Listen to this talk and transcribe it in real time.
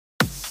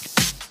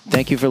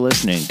Thank you for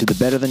listening to the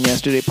Better Than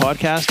Yesterday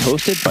podcast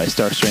hosted by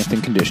Stark Strength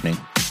and Conditioning.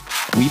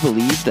 We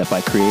believe that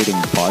by creating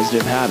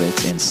positive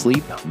habits in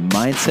sleep,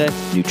 mindset,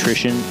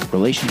 nutrition,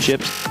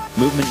 relationships,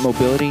 movement,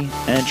 mobility,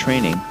 and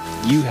training,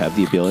 you have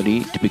the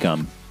ability to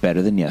become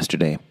better than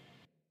yesterday.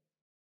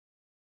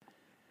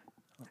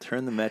 I'll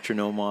turn the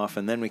metronome off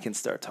and then we can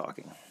start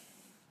talking.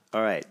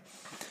 All right.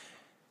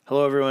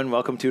 Hello, everyone.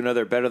 Welcome to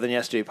another Better Than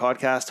Yesterday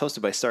podcast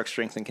hosted by Stark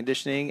Strength and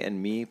Conditioning and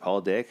me,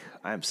 Paul Dick.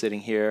 I'm sitting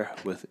here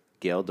with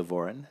Gail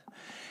Dvorin.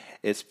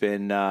 It's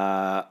been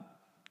a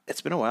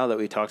while that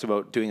we talked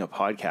about doing a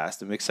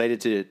podcast. I'm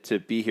excited to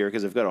be here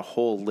because I've got a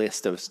whole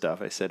list of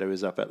stuff. I said I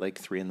was up at like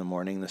 3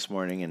 a.m. this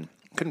morning and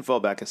couldn't fall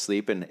back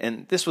asleep.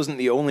 And this wasn't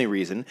the only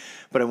reason,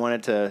 but I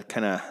wanted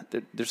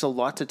to there's a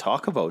lot to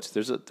talk about.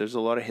 There's a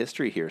lot of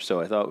history here. So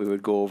I thought we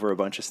would go over a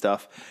bunch of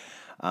stuff.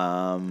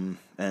 And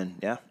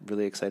yeah,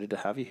 really excited to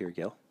have you here,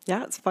 Gail.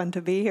 Yeah, it's fun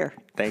to be here.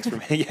 Thanks for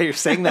me. Yeah, you're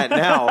saying that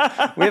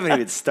now. We haven't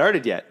even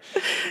started yet.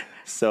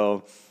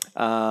 So,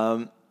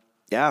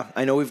 yeah,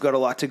 I know we've got a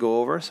lot to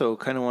go over, so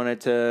kind of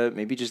wanted to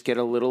maybe just get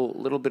a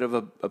little bit of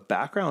a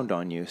background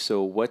on you.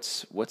 So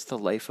what's the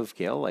life of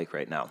Gail like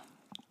right now?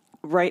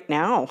 Right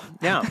now?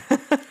 Yeah.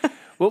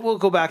 We'll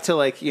go back to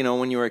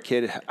when you were a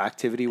kid,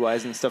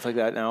 activity-wise and stuff like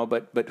that now,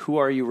 but who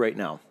are you right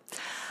now?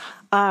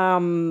 A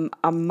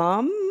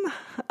mom,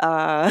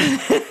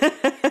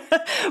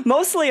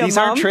 mostly a mom. These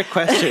aren't trick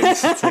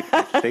questions. It's like,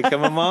 I think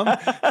I'm a mom.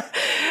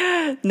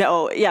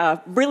 No, yeah,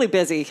 really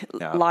busy.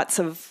 Yeah. Lots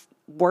of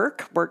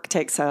work. Work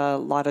takes a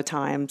lot of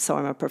time. So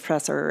I'm a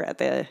professor at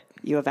the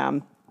U of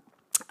M.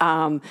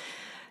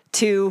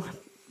 2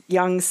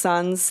 young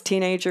sons,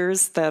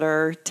 teenagers that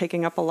are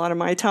taking up a lot of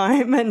my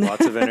time and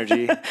Lots of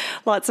energy.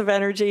 Lots of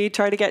energy.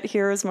 Try to get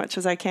here as much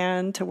as I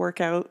can to work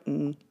out,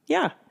 and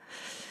yeah.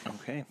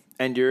 Okay.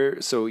 And you're a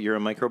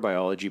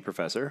microbiology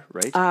professor,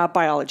 right?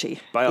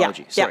 Biology.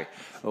 Biology. Yeah. Sorry.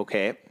 Yeah.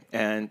 Okay.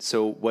 And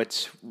so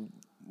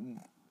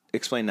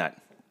explain that.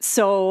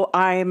 So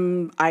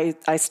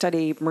I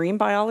study marine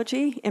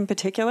biology in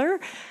particular,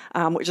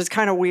 which is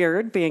kind of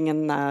weird being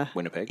in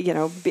Winnipeg.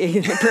 Being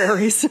in the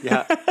prairies.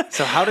 Yeah.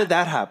 So how did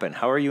that happen?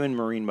 How are you in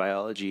marine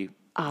biology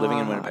living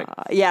in Winnipeg?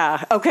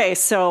 Yeah. Okay.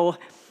 So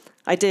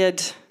I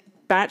did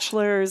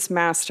bachelor's,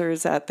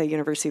 master's at the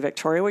University of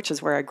Victoria, which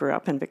is where I grew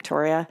up in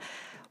Victoria.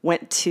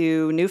 Went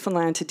to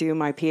Newfoundland to do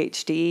my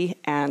PhD,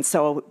 and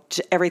so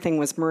everything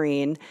was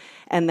marine,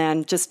 and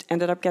then just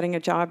ended up getting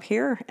a job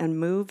here and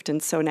moved,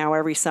 and so now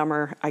every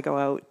summer I go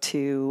out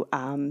to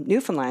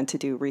Newfoundland to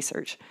do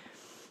research.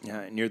 Yeah,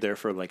 and you're there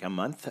for like a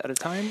month at a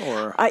time,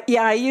 or?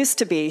 Yeah, I used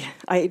to be.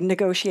 I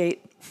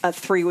negotiate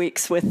 3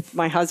 weeks with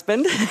my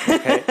husband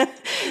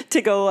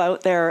to go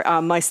out there.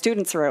 My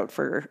students are out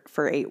for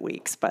 8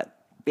 weeks, but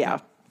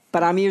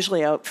but I'm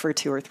usually out for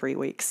 2 or 3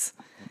 weeks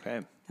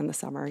in the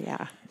summer,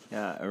 yeah.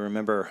 Yeah, I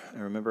remember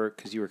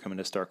because you were coming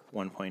to Stark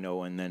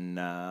 1.0, and then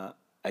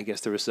I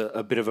guess there was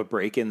a bit of a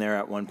break in there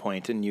at one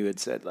point, and you had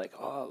said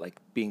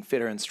being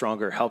fitter and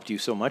stronger helped you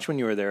so much when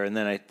you were there, and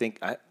then I think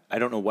I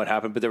don't know what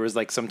happened, but there was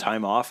some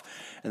time off,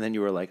 and then you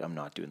were like, I'm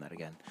not doing that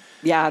again.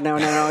 Yeah,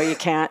 no, you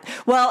can't.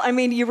 Well, I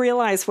mean, you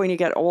realize when you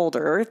get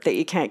older that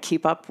you can't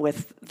keep up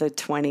with the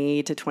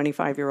 20 to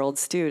 25-year-old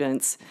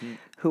students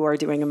who are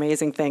doing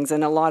amazing things,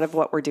 and a lot of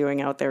what we're doing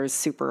out there is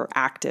super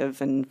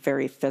active and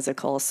very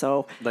physical.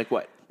 So, like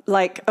what?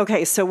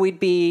 So we'd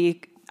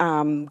be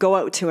go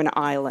out to an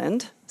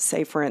island,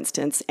 say for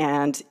instance,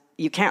 and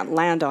you can't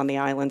land on the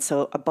island,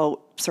 so a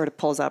boat sort of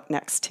pulls up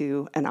next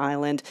to an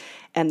island,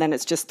 and then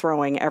it's just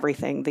throwing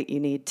everything that you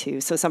need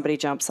to. So somebody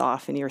jumps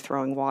off and you're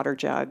throwing water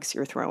jugs,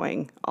 you're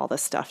throwing all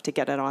this stuff to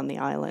get it on the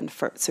island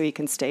so you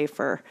can stay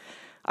for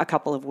a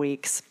couple of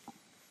weeks.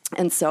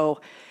 And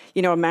so,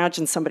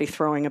 imagine somebody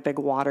throwing a big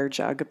water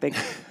jug, a big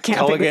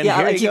camping. You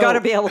got to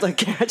be able to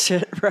catch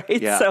it,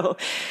 right? Yeah.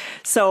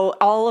 So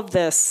all of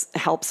this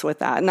helps with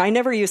that. And I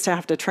never used to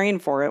have to train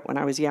for it when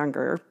I was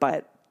younger,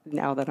 but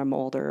now that I'm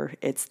older,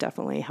 it's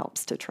definitely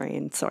helps to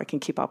train so I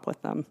can keep up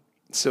with them.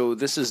 So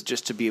this is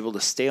just to be able to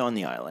stay on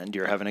the island.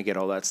 You're having to get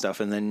all that stuff,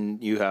 and then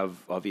you have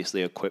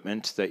obviously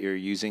equipment that you're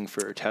using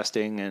for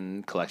testing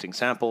and collecting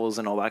samples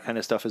and all that kind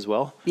of stuff as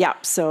well. Yeah.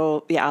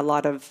 So a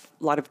lot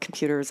of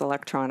computers,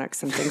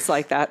 electronics, and things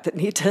like that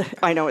need to.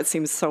 I know it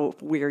seems so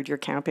weird you're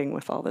camping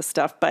with all this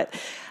stuff, but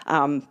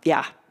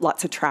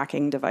lots of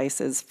tracking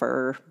devices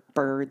for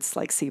birds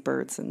like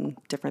seabirds and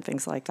different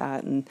things like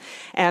that.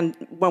 And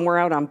when we're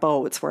out on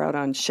boats, we're out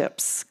on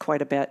ships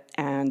quite a bit,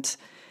 and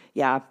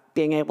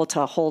being able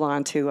to hold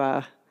on to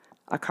a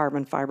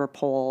carbon fiber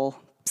pole,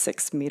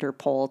 6-meter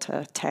pole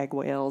to tag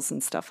whales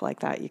and stuff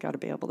like that, you got to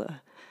be able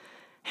to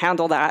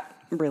handle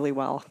that really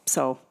well.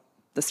 So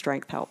the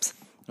strength helps.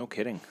 No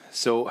kidding.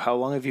 So how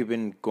long have you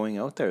been going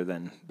out there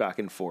then, back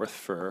and forth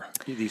for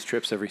these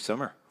trips every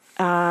summer?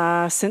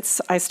 Since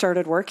I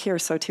started work here,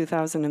 so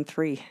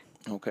 2003.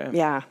 Okay.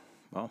 Yeah.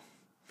 Well,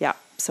 Yeah.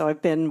 So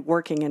I've been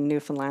working in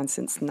Newfoundland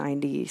since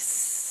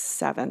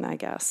 97, I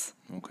guess.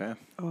 Okay.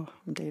 Oh,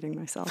 I'm dating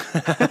myself.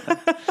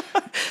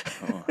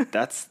 Oh,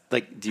 that's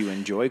like, do you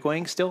enjoy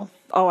going still?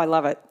 Oh, I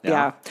love it.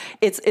 Yeah.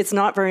 Yeah. It's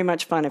not very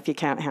much fun if you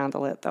can't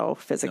handle it though,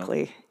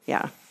 physically.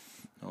 Yeah.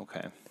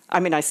 Okay. I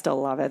mean, I still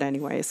love it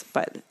anyways,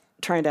 but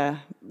trying to,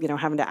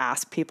 having to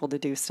ask people to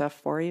do stuff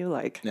for you,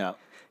 like Yeah.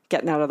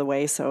 getting out of the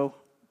way so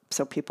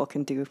people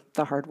can do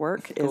the hard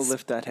work Go is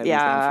lift that heavy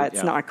yeah, thing.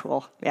 it's not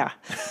cool. Yeah.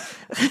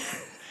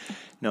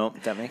 No,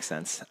 that makes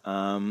sense.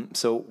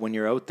 So when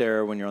you're out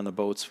there, when you're on the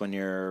boats, when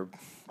you're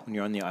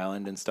on the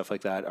island and stuff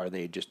like that, are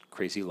they just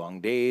crazy long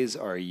days?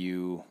 Are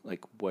you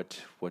like, what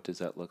does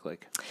that look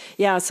like?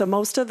 Yeah, so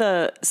most of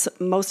the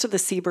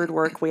seabird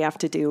work we have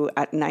to do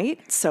at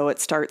night. So it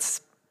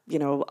starts,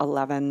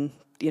 11,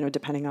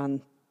 depending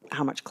on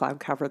how much cloud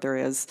cover there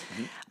is,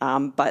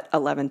 but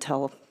 11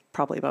 till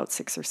probably about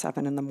 6 or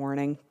 7 in the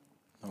morning,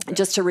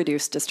 just to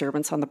reduce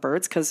disturbance on the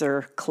birds because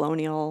they're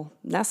colonial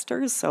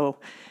nesters. So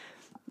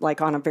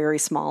like on a very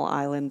small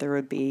island, there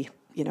would be,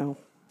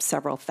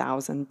 several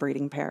thousand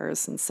breeding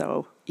pairs. And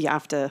so you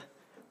have to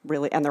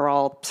really, and they're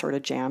all sort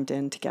of jammed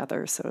in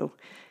together. So.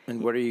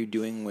 And what are you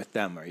doing with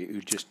them? Are you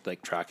just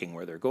like tracking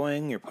where they're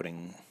going? You're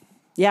putting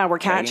yeah, we're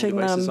tagging catching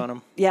devices them. on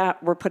them? Yeah,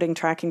 we're putting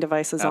tracking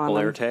devices on Apple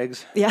them. Air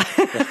tags? Yeah,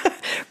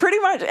 pretty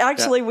much.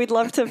 Actually, we'd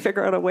love to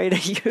figure out a way to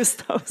use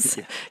those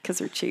because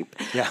they're cheap.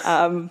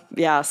 Yeah.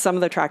 Yeah, some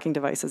of the tracking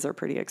devices are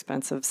pretty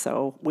expensive,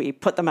 so we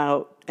put them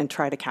out and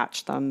try to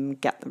catch them,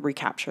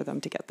 recapture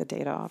them to get the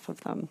data off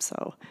of them.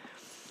 So.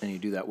 And you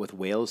do that with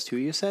whales too,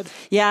 you said?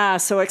 Yeah,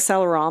 so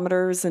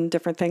accelerometers and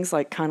different things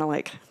like kind of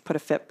like put a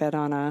Fitbit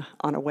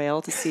on a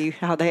whale to see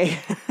how they,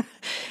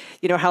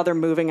 how they're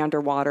moving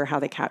underwater, how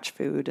they catch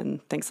food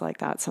and things like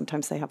that.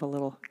 Sometimes they have a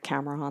little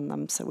camera on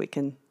them so we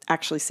can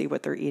actually see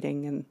what they're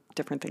eating and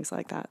different things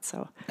like that.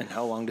 So. And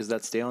how long does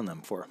that stay on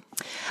them for?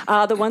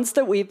 The ones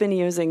that we've been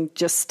using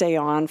just stay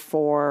on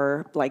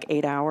for like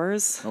 8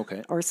 hours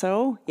or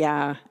so.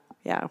 Yeah.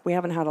 Yeah, we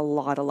haven't had a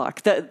lot of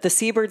luck. The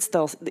seabirds,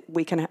 though,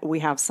 we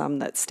have some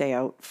that stay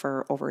out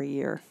for over a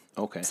year.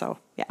 Okay. So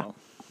yeah.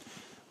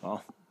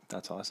 Well,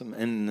 that's awesome.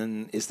 And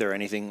then, is there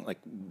anything like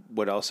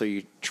what else are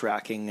you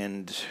tracking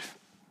and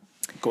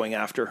going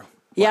after?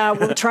 Yeah,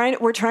 we're trying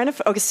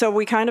to. Okay, so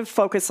we kind of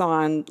focus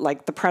on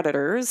like the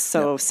predators,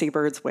 so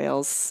seabirds,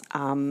 whales,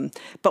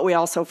 but we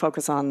also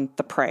focus on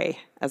the prey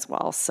as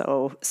well.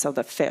 So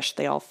the fish,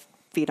 they all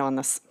feed on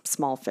this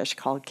small fish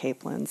called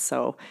capelins.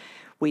 So.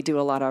 We do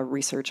a lot of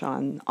research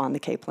on the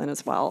capelin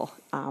as well,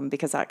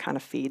 because that kind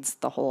of feeds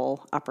the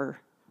whole upper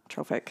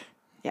trophic.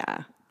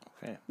 Yeah.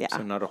 Okay. Yeah.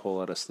 So not a whole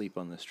lot of sleep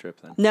on this trip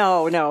then?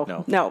 No.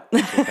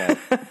 Okay.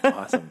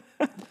 Awesome.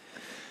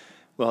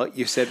 Well,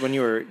 you said when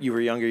you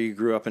were younger, you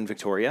grew up in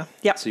Victoria.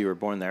 Yeah. So you were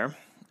born there.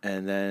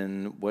 And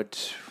then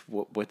what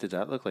did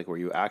that look like? Were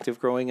you active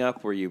growing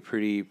up? Were you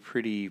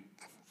pretty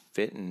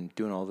fit and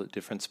doing all the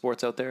different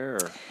sports out there?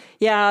 Or?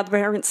 Yeah, the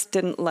parents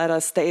didn't let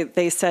us.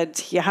 They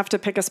said you have to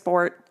pick a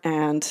sport,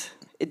 and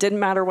it didn't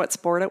matter what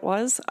sport it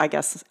was, I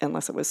guess,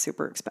 unless it was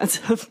super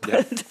expensive.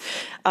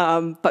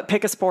 But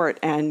pick a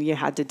sport, and you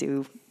had to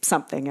do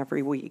something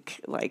every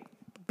week, like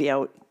be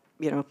out,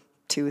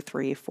 2,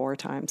 3, 4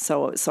 times.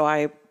 So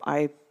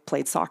I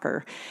played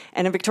soccer,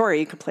 and in Victoria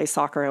you could play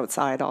soccer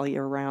outside all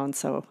year round.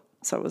 So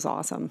it was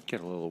awesome.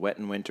 Get a little wet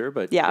in winter,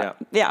 but yeah.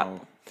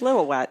 A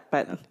little wet,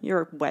 but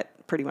you're wet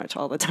pretty much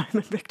all the time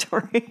in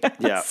Victoria.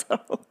 Yeah. So,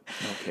 no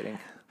kidding.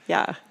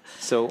 Yeah.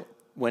 So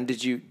when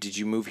did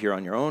you move here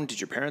on your own?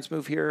 Did your parents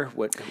move here?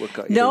 What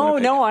got you?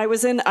 No.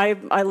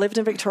 I lived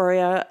in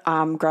Victoria.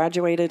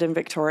 Graduated in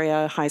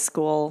Victoria high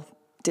school.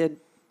 Did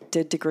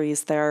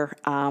degrees there.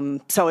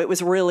 So it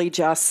was really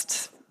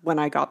just when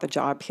I got the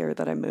job here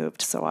that I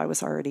moved. So I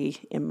was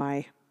already in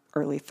my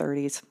early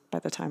 30s by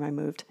the time I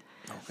moved.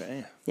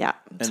 Okay. Yeah.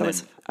 So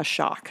it's a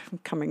shock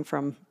coming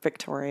from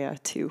Victoria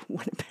to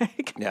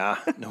Winnipeg. Yeah,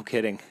 no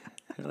kidding.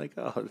 You're like,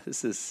 oh,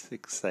 this is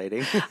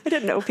exciting. I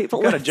didn't know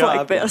people lived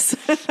like this.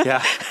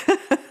 Yeah.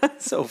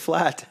 So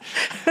flat.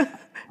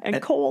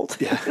 and cold.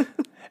 Yeah.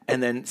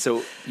 And then,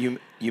 so you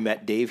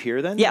met Dave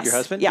here then? Yes. Your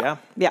husband? Yeah.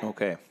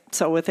 Okay.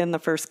 So within the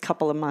first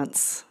couple of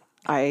months,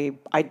 I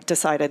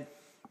decided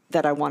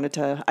that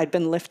I'd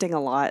been lifting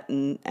a lot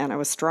and I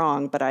was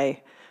strong, but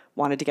I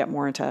wanted to get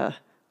more into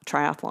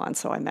triathlon.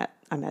 So I met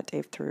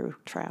Dave through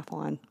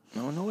triathlon.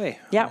 Oh, no way.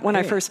 Yeah, when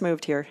I first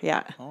moved here.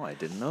 Yeah. Oh, I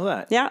didn't know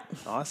that. Yeah.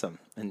 Awesome.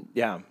 And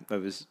yeah, I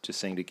was just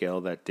saying to Gail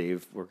that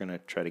Dave, we're going to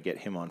try to get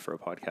him on for a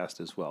podcast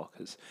as well,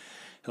 because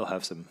he'll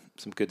have some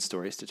good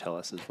stories to tell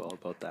us as well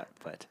about that.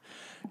 But,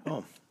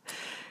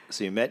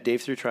 so you met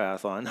Dave through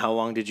triathlon. How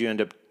long did you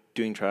end up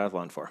doing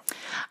triathlon for?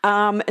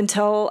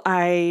 Until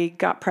I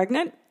got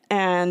pregnant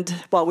and,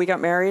 we got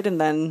married and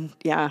then,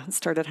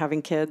 started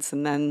having kids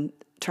and then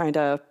trying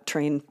to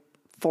train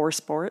 4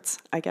 sports,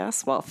 I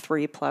guess.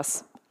 3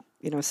 plus,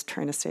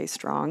 trying to stay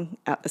strong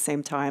at the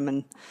same time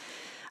and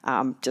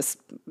just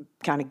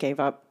kind of gave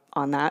up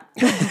on that.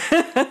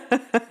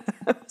 It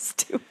was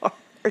too hard.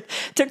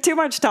 took too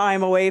much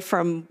time away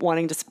from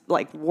wanting to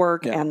like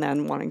work and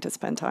then wanting to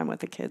spend time with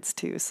the kids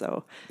too.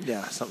 So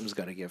yeah, something's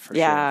got to give for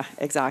yeah, sure.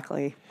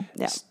 exactly.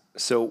 Yeah.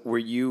 So were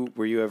you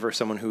ever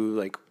someone who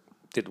like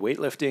did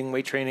weightlifting,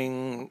 weight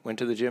training, went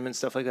to the gym and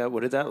stuff like that?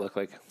 What did that look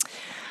like?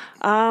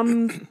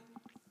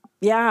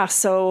 Yeah.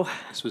 So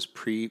This was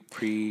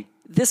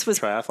this was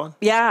triathlon?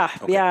 Yeah,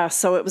 yeah.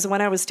 So it was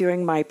when I was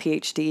doing my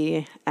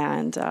PhD,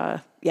 and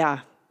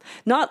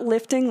not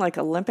lifting like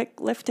Olympic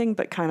lifting,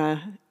 but kind of,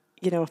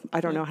 I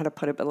don't know how to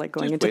put it, but like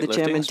going Just into the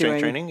gym weightlifting, and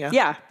strength doing training,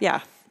 yeah?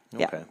 yeah.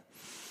 Okay.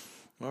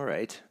 All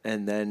right.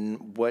 And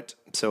then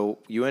so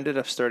you ended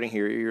up starting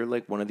here. You're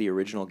like one of the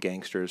original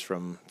gangsters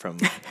from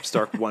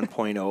Stark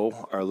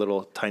 1.0, our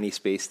little tiny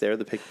space there,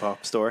 the Pick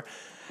Pop store.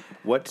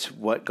 What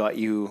got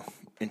you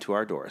into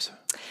our doors?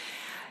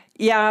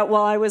 Yeah,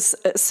 well, I was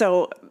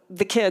so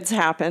the kids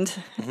happened,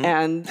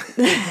 and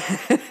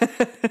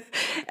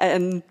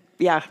and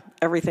yeah,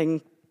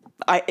 everything.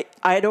 I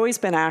had always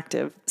been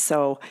active,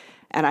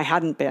 and I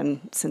hadn't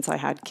been since I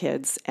had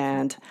kids,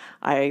 and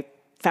I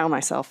found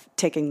myself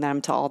taking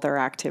them to all their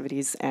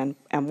activities and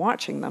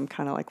watching them,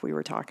 kind of like we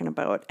were talking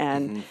about,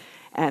 and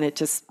it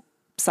just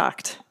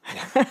sucked.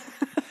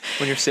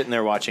 When you're sitting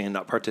there watching and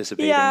not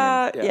participating.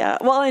 Yeah.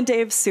 Well, and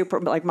Dave's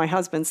my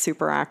husband's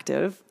super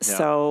active,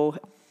 so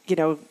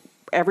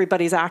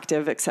everybody's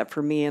active except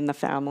for me and the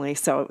family.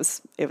 So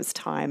it was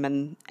time,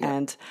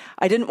 and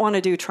I didn't want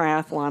to do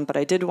triathlon, but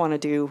I did want to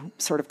do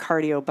sort of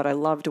cardio. But I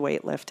loved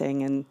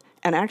weightlifting,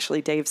 and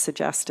actually Dave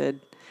suggested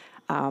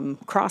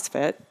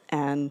CrossFit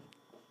and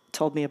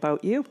told me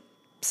about you.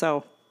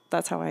 So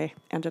that's how I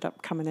ended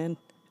up coming in,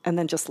 and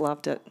then just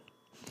loved it.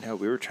 Yeah,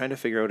 we were trying to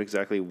figure out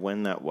exactly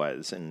when that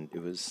was, and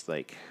it was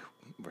like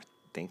we're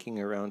thinking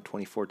around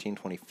 2014,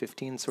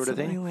 2015 sort of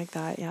thing. Something like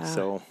that, yeah.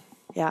 So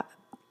yeah.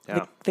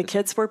 Yeah. The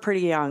kids were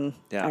pretty young.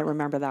 Yeah. I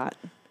remember that.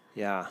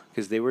 Yeah,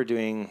 because they were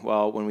doing,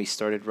 well, when we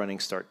started running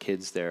Stark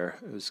Kids there,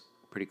 it was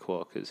pretty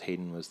cool because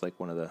Hayden was like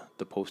one of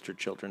the poster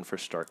children for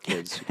Stark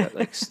Kids. You got,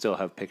 like, still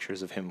have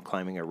pictures of him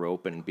climbing a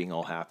rope and being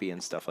all happy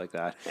and stuff like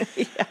that.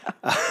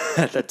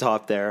 At the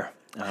top there.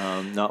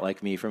 Not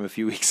like me from a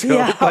few weeks ago.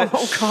 Yeah, but,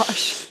 oh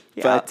gosh.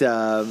 Yeah. But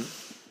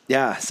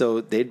yeah,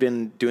 so they'd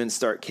been doing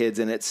Stark Kids,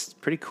 and it's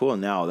pretty cool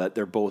now that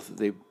they've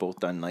both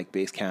done like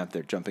base camp.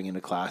 They're jumping into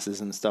classes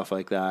and stuff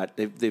like that.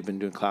 They've been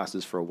doing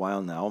classes for a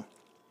while now.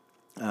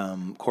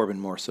 Corbin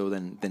more so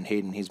than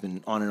Hayden. He's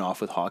been on and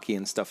off with hockey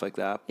and stuff like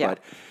that. Yeah. But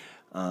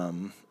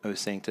I was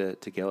saying to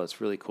Gail,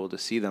 it's really cool to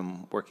see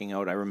them working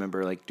out. I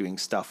remember like doing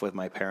stuff with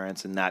my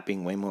parents and that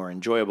being way more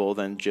enjoyable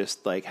than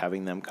just like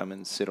having them come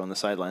and sit on the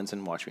sidelines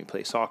and watch me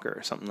play soccer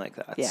or something like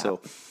that. Yeah. So,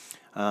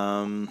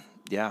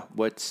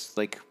 what's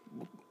like,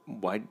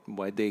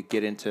 why'd they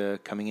get into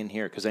coming in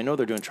here? Because I know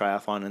they're doing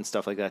triathlon and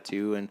stuff like that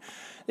too, and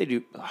they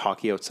do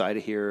hockey outside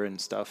of here and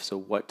stuff. So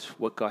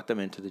what got them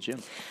into the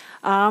gym?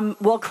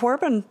 Well,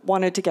 Corbin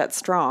wanted to get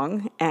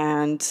strong,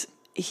 and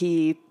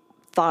he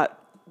thought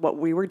what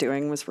we were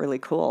doing was really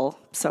cool.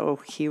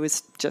 So he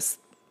was just,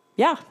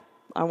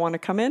 I want to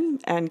come in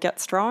and get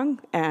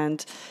strong.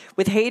 And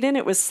with Hayden,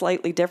 it was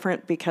slightly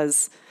different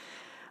because,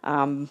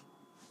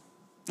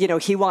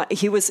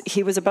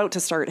 he was about to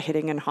start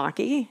hitting in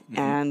hockey,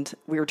 and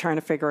we were trying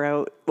to figure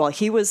out. Well,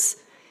 he was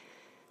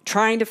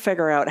trying to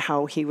figure out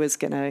how he was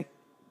going to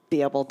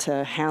be able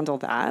to handle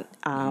that.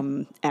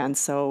 And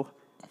so,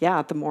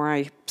 the more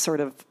I sort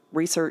of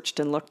researched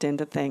and looked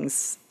into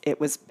things, it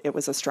was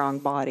a strong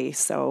body.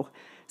 So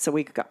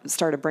we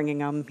started bringing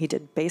him. He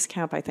did base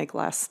camp, I think,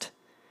 last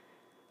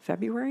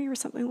February or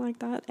something like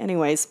that.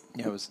 Anyways.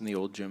 Yeah, it was in the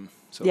old gym.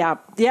 So.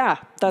 Yeah,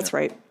 that's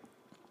right.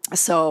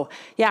 So,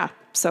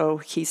 so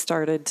he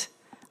started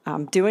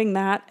doing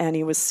that, and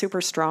he was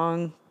super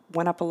strong,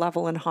 went up a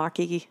level in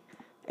hockey,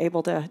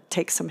 able to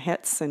take some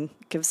hits and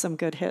give some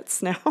good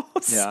hits now.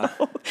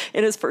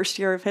 In his first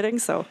year of hitting.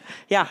 So,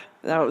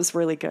 that was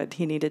really good.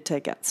 He needed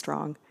to get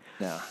strong.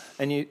 Yeah.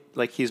 And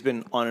he's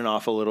been on and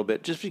off a little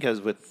bit just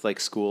because with like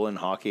school and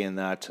hockey and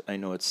that, I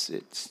know it's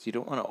you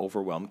don't want to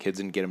overwhelm kids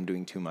and get them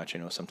doing too much. I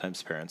know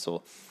sometimes parents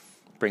will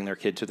bring their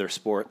kid to their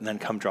sport and then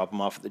come drop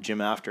them off at the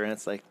gym after. And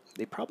it's like,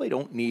 they probably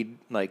don't need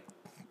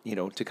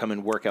to come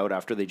and work out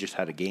after they just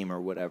had a game or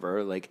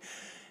whatever. Like,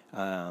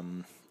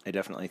 I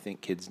definitely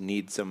think kids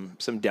need some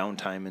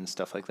downtime and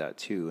stuff like that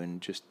too, and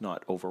just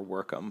not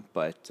overwork them.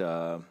 But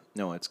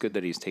no, it's good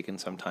that he's taken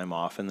some time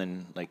off, and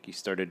then like he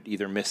started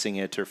either missing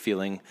it or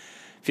feeling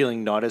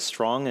not as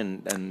strong,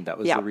 and that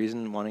was the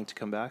reason wanting to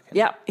come back.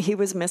 Yeah, he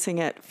was missing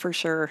it for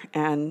sure,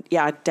 and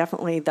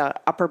definitely the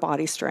upper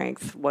body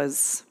strength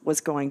was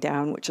going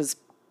down, which is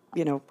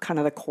kind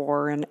of the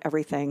core and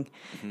everything.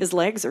 His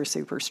legs are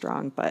super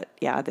strong, but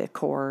the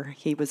core,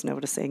 he was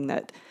noticing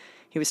that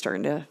he was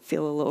starting to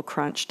feel a little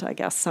crunched, I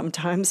guess,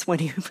 sometimes when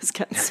he was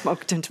getting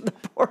smoked into the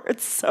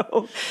boards.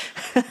 So,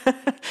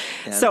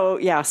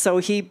 so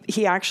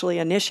he actually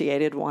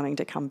initiated wanting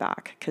to come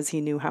back because he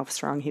knew how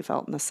strong he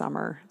felt in the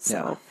summer.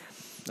 So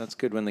that's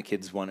good when the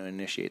kids want to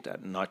initiate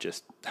that and not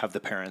just have the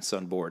parents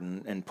on board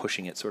and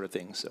pushing it sort of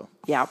thing. So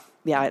yeah,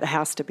 it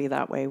has to be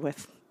that way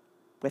with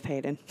with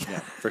Hayden. Yeah,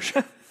 for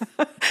sure.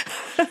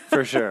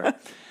 For sure.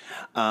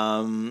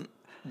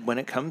 When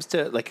it comes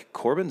to, like,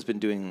 Corbin's been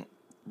doing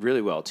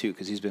really well too,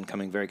 because he's been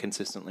coming very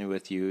consistently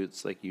with you.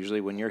 It's like usually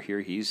when you're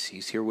here, he's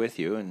here with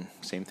you, and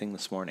same thing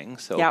this morning.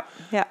 So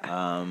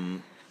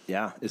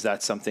yeah. Is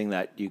that something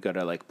that you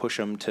gotta like push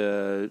him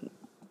to,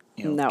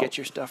 get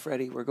your stuff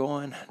ready? We're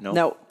going.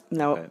 No.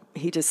 Okay.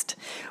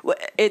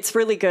 It's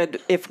really good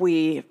if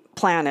we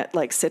plan it,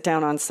 like sit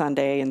down on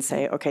Sunday and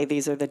say, okay,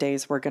 these are the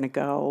days we're going to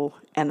go,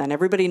 and then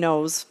everybody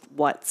knows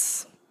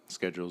what's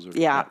schedules.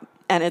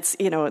 And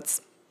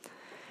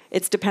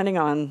it's depending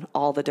on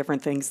all the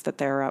different things that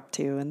they're up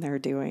to and they're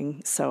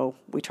doing. So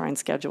we try and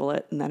schedule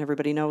it, and then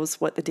everybody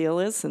knows what the deal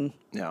is, and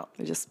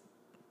we just,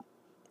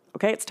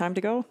 okay, it's time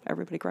to go.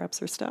 Everybody grabs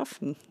their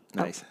stuff, and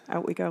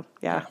out we go.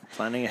 Yeah.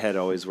 Planning ahead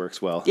always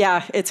works well.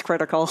 Yeah, it's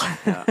critical.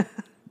 Yeah.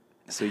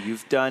 So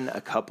you've done a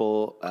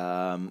couple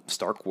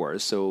Stark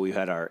Wars. So we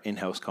had our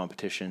in-house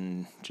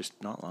competition just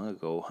not long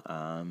ago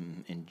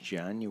in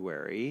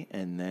January.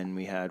 And then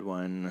we had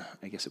one,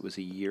 I guess it was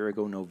a year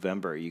ago,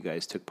 November, you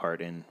guys took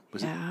part in.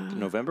 Was it the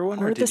November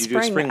one? Or did you do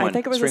a spring one? I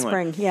think it was the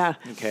spring, yeah.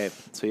 Okay.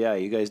 So yeah,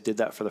 you guys did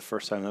that for the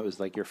first time. That was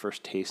like your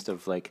first taste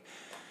of like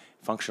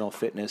functional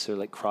fitness or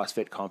like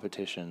CrossFit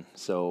competition.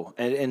 So,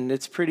 and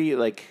it's pretty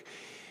like...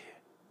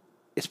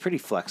 It's pretty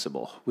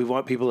flexible. We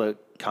want people to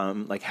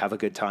come, like, have a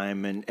good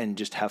time and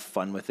just have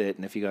fun with it.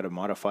 And if you got to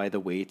modify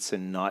the weights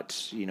and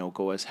not,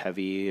 go as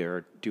heavy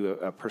or do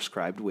a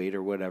prescribed weight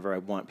or whatever, I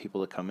want people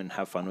to come and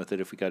have fun with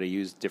it. If we got to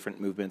use different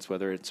movements,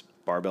 whether it's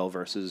barbell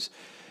versus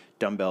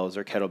dumbbells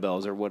or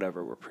kettlebells or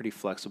whatever, we're pretty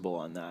flexible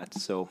on that.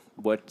 So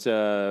what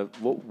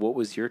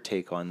was your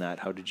take on that?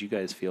 How did you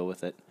guys feel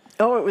with it?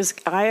 Oh, it was,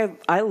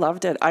 I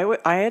loved it.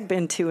 I had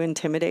been too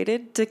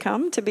intimidated to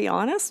come, to be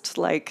honest.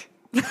 Like...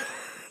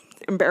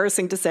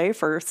 embarrassing to say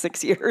for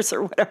 6 years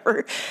or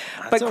whatever.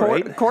 That's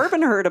but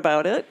Corbin heard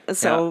about it.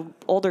 So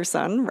older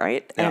son,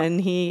 right? Yeah. And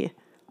he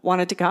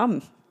wanted to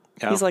come.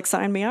 Yeah. He's like,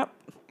 sign me up.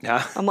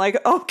 Yeah. I'm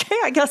like, okay,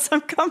 I guess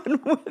I'm coming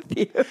with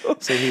you.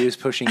 So he was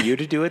pushing you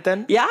to do it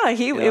then? Yeah,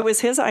 it was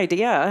his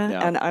idea.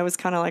 Yeah. And I was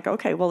kind of like,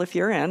 okay, well, if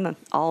you're in,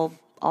 I'll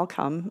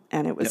come.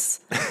 And it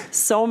was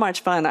so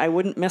much fun. I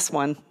wouldn't miss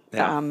one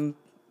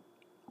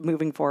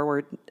moving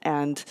forward.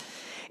 And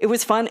it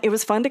was fun. It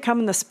was fun to come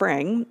in the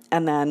spring,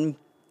 and then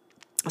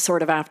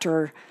sort of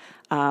after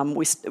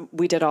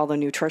we did all the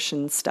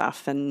nutrition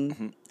stuff,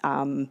 and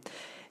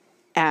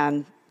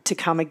and to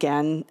come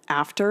again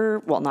after,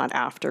 well, not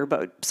after,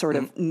 but sort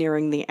of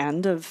nearing the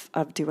end of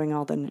doing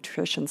all the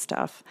nutrition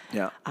stuff.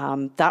 Yeah.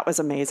 That was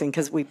amazing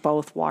because we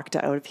both walked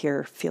out of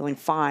here feeling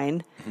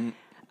fine.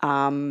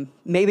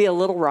 Maybe a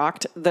little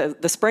rocked.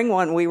 The spring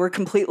one, we were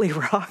completely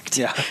rocked.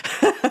 Yeah.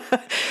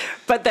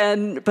 But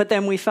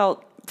then we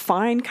felt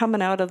fine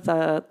coming out of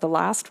the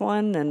last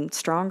one and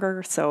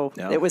stronger. So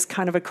it was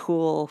kind of a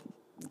cool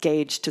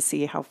gauge to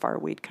see how far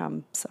we'd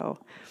come. So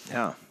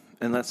yeah.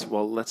 And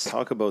let's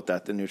talk about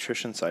that, the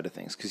nutrition side of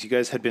things, because you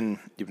guys you've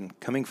been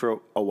coming for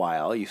a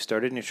while. You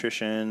started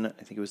nutrition,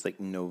 I think it was like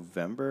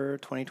November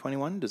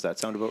 2021. Does that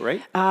sound about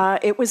right?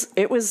 It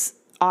was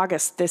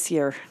August this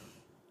year.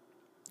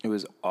 It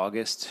was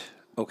August.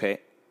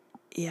 Okay.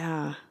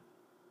 Yeah.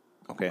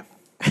 Okay.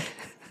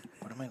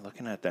 What am I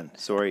looking at then?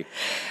 Sorry.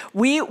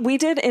 We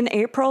did in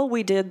April.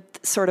 We did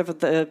sort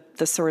of the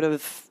sort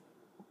of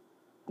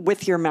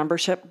with your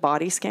membership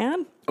body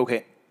scan.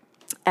 Okay.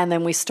 And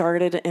then we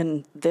started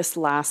in this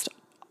last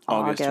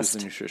August. Was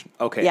the nutrition.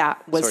 Okay. Yeah.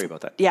 Sorry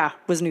about that. Yeah,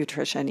 was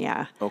nutrition.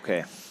 Yeah.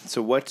 Okay.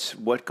 So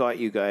what got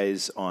you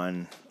guys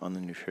on the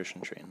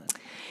nutrition train then?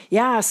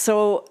 Yeah.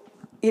 So,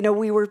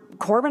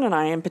 Corbin and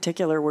I in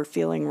particular were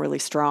feeling really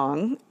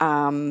strong.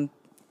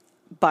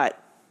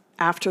 But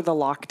after the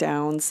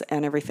lockdowns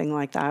and everything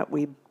like that,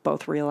 we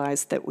both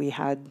realized that we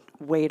had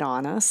weight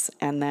on us.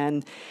 And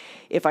then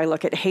if I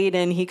look at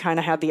Hayden, he kind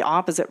of had the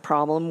opposite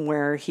problem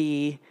where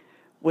he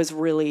was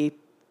really,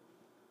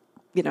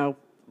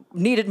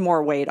 needed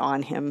more weight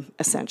on him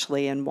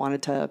essentially, and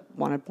wanted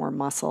more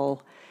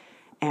muscle,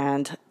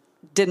 and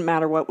didn't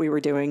matter what we were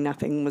doing.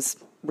 Nothing was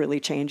really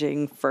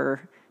changing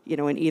for,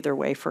 in either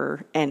way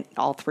for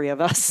all three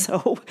of us.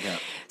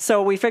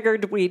 So we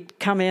figured we'd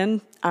come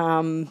in,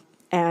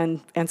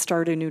 and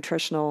start a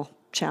nutritional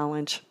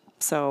challenge.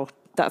 So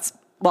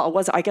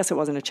I guess it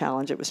wasn't a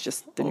challenge. It was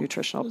just the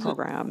nutritional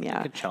program.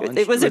 Yeah.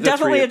 It was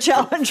definitely a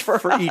challenge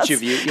for us. Each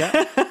of you.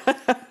 Yeah.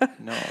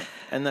 No.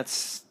 And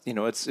that's,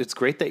 it's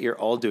great that you're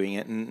all doing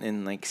it,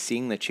 and like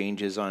seeing the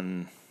changes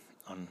on,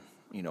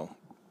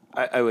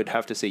 I would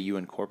have to say you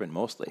and Corbin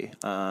mostly,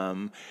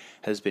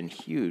 has been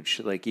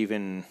huge. Like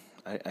even,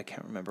 I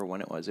can't remember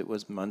when it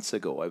was months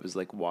ago. I was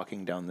like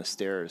walking down the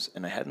stairs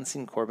and I hadn't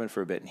seen Corbin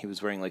for a bit, and he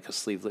was wearing like a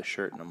sleeveless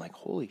shirt, and I'm like,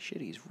 holy shit,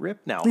 he's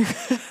ripped now.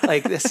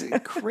 Like this is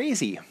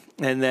crazy.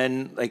 And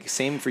then like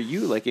same for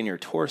you, like in your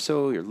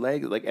torso, your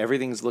leg, like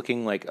everything's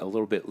looking like a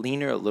little bit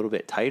leaner, a little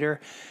bit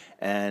tighter.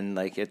 And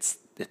like, it's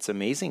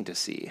amazing to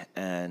see.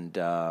 And,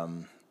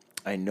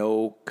 I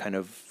know kind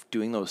of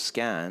doing those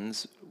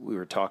scans we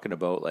were talking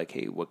about like,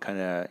 hey, what kind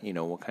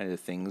of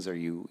things are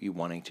you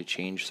wanting to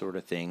change, sort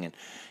of thing, and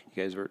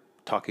you guys were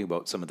talking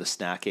about some of the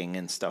snacking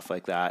and stuff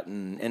like that,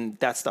 and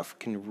that stuff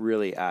can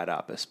really add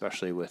up,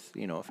 especially with,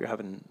 if you're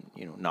having,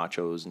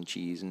 nachos and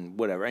cheese and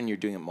whatever, and you're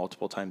doing it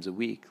multiple times a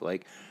week,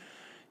 like,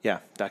 yeah,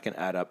 that can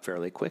add up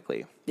fairly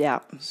quickly. Yeah.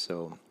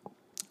 So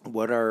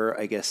what are,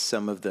 I guess,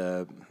 some of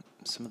the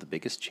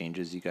biggest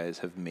changes you guys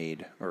have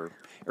made, or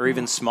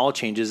even small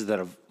changes that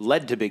have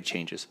led to big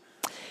changes?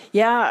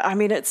 Yeah, I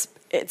mean, it's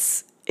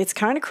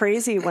kind of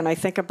crazy when I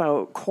think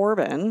about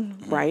Corbin,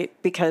 right?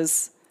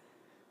 Because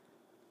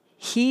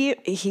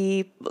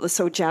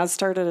so Jazz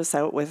started us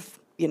out with,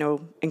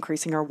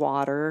 increasing our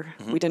water.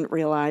 We didn't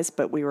realize,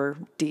 but we were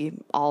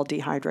all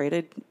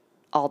dehydrated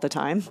all the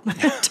time.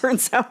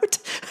 Turns out,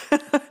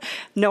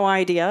 no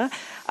idea.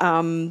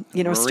 Marine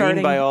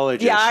starting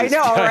biologist. Yeah, I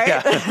know, right?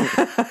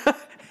 Yeah.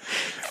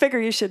 Figure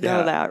you should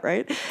know that,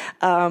 right?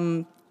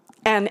 And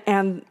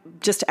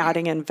just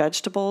adding in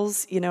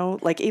vegetables,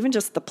 like even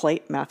just the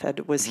plate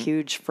method was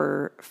huge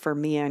for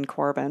me and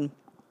Corbin.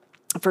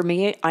 For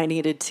me, I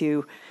needed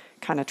to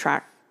kind of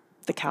track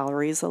the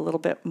calories a little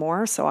bit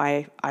more. So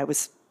I've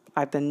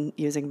been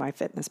using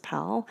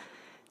MyFitnessPal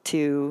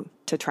to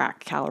track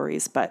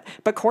calories, but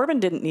Corbin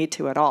didn't need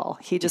to at all.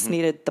 He just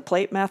needed the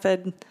plate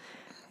method,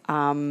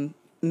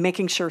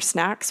 making sure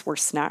snacks were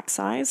snack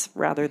size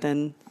rather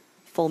than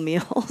full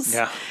meals.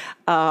 Yeah.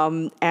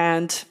 And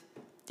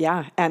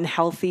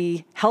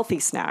healthy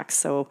snacks.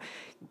 So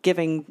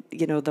giving,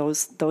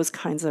 those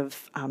kinds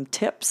of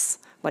tips,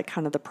 like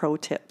kind of the pro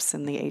tips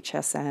in the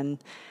HSN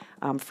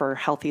for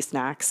healthy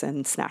snacks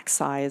and snack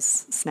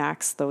size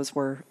snacks, those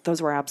were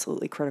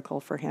absolutely critical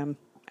for him.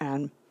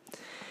 And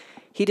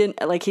he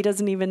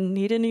didn't even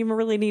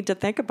really need to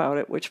think about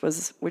it, which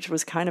was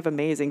kind of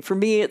amazing. For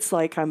me, it's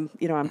like I'm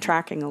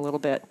tracking a little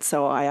bit,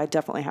 so I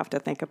definitely have to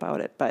think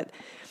about it. But,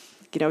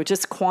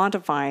 just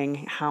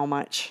quantifying how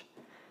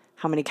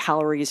many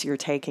calories you're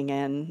taking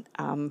in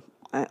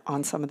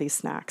on some of these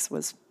snacks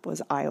was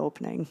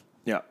eye-opening.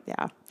 Yeah.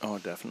 Yeah. Oh,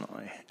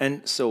 definitely.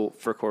 And so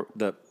for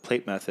the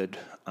plate method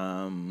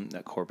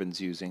that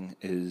Corbin's using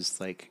is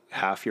like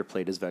half your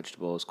plate is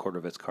vegetables, quarter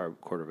of it's carb,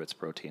 quarter of it's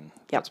protein.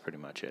 Yep. That's pretty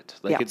much it.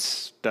 Like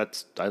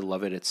I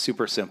love it. It's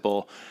super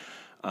simple.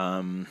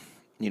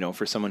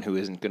 For someone who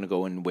isn't going to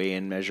go and weigh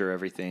and measure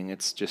everything,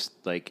 it's just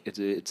like,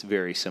 it's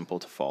very simple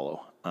to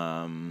follow.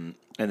 And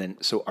then,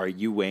 so are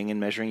you weighing and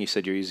measuring? You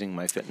said you're using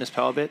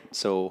MyFitnessPal a bit.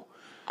 So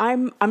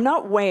I'm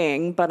not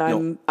weighing, but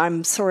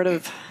I'm sort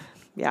of,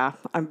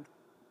 I'm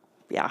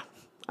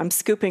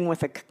scooping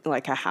with a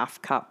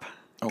half cup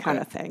kind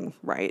of thing,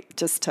 right?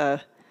 Just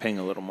to paying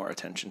a little more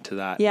attention to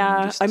that.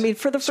 Yeah. I mean,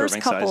 for the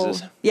first couple,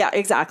 sizes. Yeah,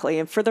 exactly.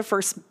 And for the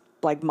first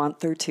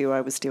month or two,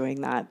 I was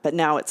doing that, but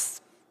now it's,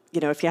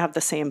 if you have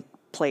the same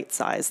plate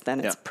size,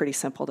 then it's pretty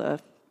simple to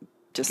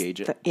just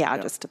gauge it.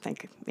 Just to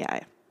think.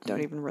 Yeah. I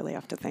don't even really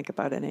have to think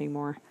about it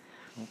anymore.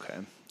 Okay.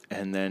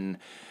 And then,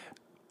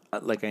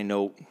 I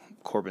know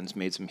Corbin's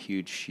made some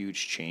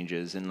huge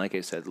changes, and like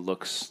I said,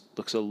 looks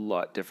a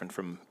lot different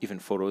from even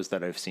photos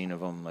that I've seen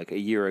of him like a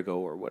year ago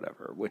or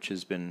whatever, which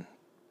has been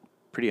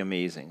pretty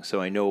amazing. So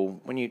I know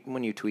when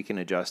you tweak and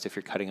adjust, if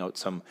you're cutting out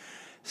some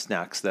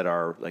snacks that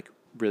are like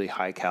really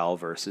high cal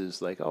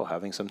versus like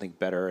having something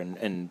better,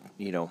 and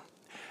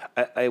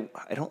I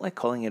don't like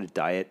calling it a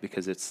diet,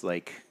 because it's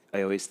like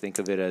I always think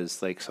of it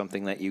as like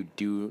something that you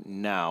do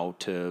now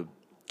to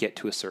get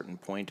to a certain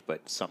point,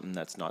 but something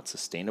that's not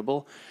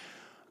sustainable.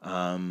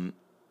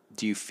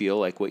 Do you feel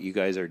like what you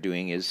guys are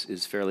doing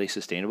is fairly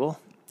sustainable?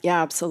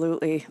 Yeah,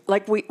 absolutely.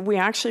 Like we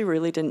actually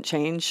really didn't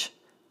change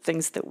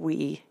things that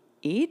we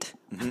eat.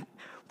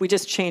 We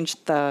just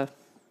changed the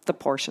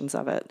portions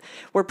of it.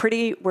 We're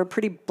pretty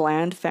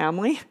bland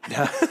family.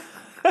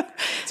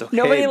 It's okay.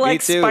 Nobody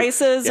likes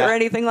spices or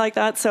anything like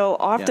that. So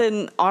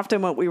often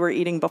what we were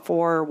eating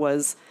before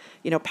was,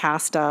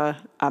 pasta,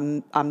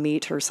 a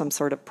meat or some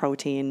sort of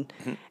protein,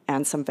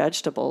 and some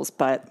vegetables.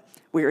 But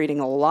we were eating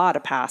a lot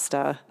of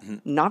pasta,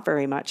 not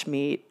very much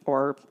meat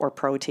or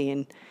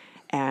protein,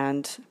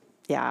 and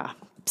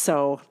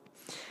and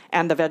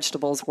the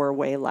vegetables were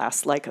way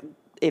less. Like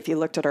if you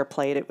looked at our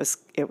plate, it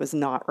was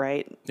not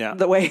right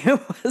the way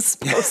it was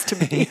supposed to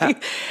be.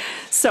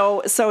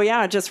 So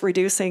just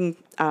reducing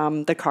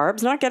the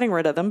carbs, not getting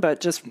rid of them, but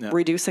just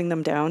reducing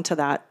them down to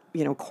that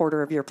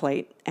quarter of your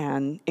plate,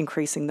 and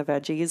increasing the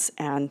veggies,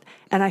 and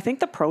I think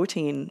the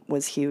protein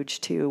was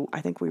huge too. I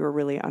think we were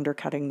really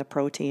undercutting the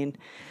protein,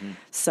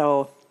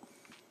 so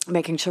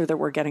making sure that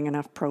we're getting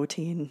enough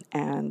protein.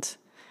 And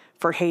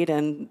for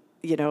Hayden,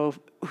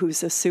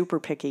 who's a super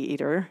picky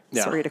eater.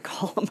 Sorry to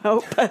call him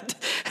out, but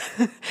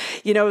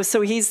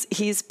so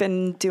he's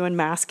been doing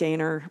mass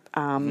gainer,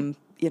 not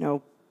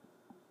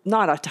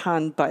a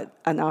ton, but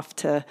enough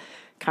to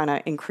kind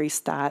of increase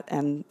that,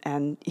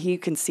 and you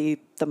can see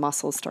the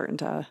muscles starting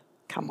to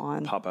come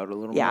on, pop out a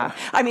little more. Yeah,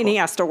 I mean, he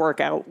has to work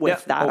out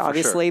with that,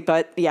 obviously, sure.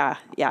 But yeah,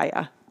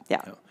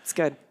 it's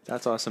good.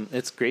 That's awesome.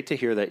 It's great to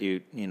hear that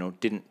you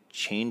didn't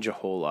change a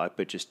whole lot,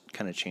 but just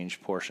kind of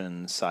changed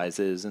portion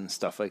sizes and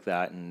stuff like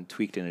that, and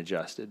tweaked and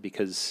adjusted,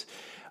 because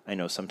I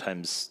know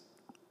sometimes,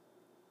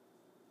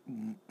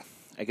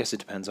 I guess it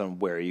depends on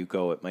where you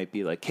go. It might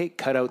be like, hey,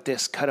 cut out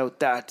this, cut out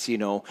that, you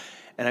know.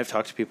 And I've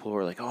talked to people who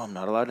are like, oh, I'm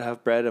not allowed to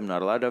have bread. I'm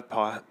not allowed to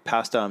have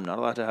pasta. I'm not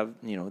allowed to have,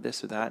 you know,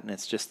 this or that. And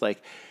it's just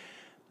like,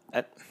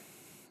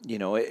 you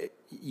know,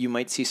 you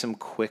might see some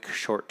quick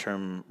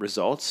short-term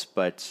results,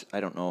 but I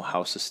don't know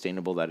how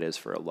sustainable that is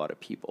for a lot of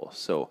people.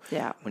 So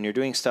when you're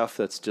doing stuff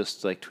that's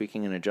just like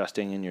tweaking and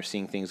adjusting and you're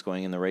seeing things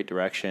going in the right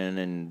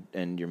direction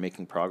and you're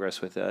making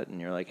progress with it and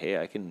you're like, hey,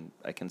 I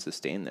can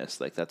sustain this.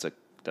 Like that's a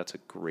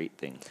great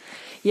thing.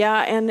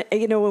 Yeah. And,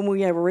 you know, when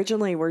we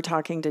originally were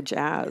talking to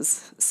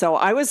Jazz, so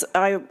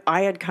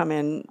I had come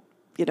in,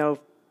 you know,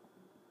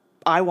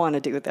 I want to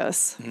do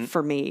this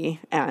for me.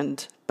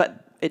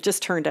 But it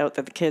just turned out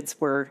that the kids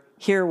were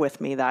here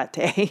with me that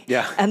day.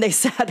 Yeah. And they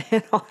sat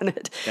in on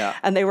it. Yeah.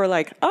 And they were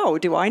like, oh,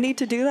 do I need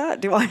to do that?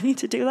 Do I need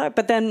to do that?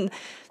 But then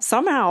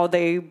somehow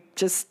they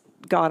just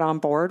got on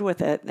board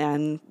with it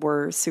and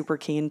were super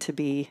keen to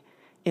be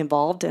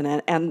involved in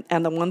it. And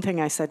the one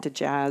thing I said to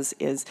Jazz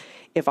is,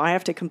 if I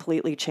have to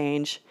completely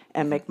change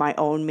and make my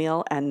own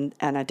meal and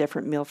a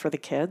different meal for the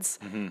kids,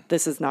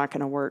 this is not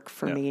going to work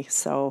for me.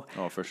 So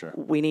for sure.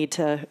 we need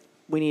to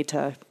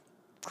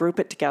group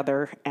it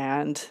together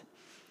and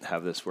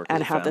have this work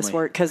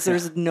because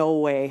there's no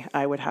way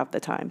I would have the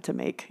time to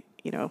make,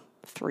 you know,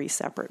 3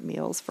 separate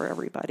meals for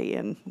everybody,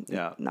 and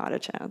not a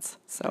chance.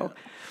 So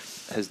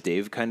has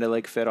Dave kind of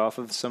like fed off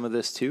of some of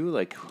this too?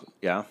 Like,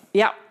 yeah.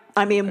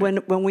 I mean,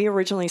 when we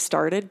originally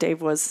started,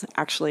 Dave was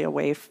actually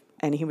away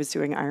and he was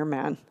doing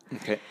Ironman.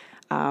 Okay.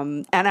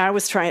 And I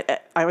was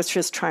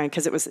just trying,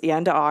 because it was the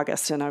end of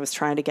August, and I was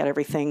trying to get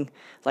everything,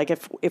 like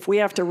if we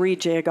have to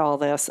rejig all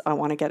this, I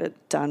want to get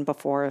it done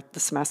before the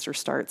semester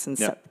starts in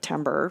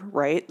September,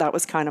 right? That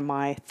was kind of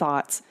my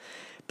thoughts.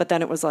 But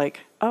then it was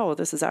like, oh,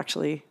 this is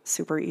actually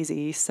super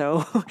easy.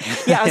 So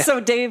so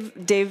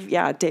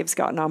Dave's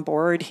gotten on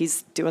board.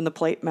 He's doing the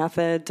plate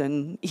method,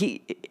 and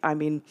he's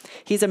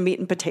a meat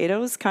and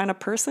potatoes kind of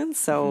person.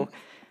 So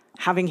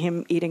having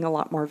him eating a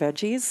lot more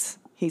veggies,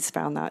 he's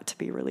found that to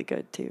be really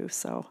good too.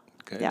 So,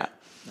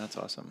 that's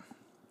awesome.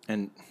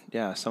 And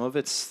some of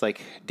it's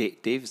like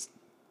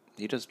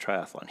he does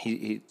triathlon.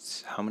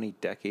 He's how many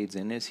decades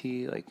in is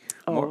he? Like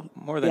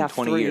more than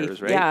 20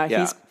 years,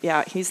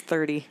 right? He's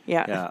 30.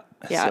 Yeah.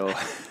 So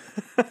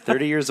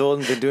 30 years old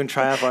and been doing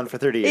triathlon for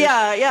 30 years.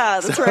 Yeah,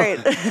 that's right.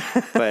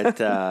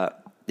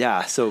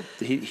 But so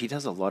he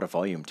does a lot of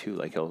volume too.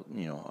 Like he'll,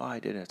 you know, I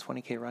did a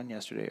 20K run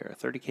yesterday or a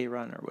 30K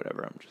run or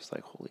whatever. I'm just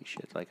like, holy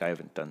shit. Like I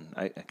haven't done,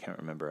 I can't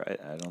remember.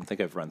 I don't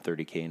think I've run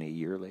 30K in a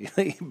year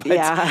lately, but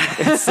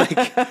it's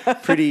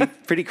like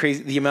pretty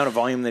crazy the amount of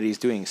volume that he's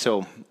doing.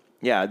 So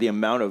the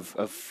amount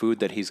of food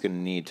that he's going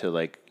to need to,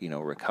 like, you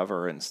know,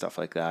 recover and stuff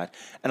like that.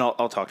 And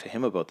I'll talk to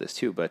him about this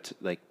too, but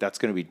like that's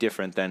going to be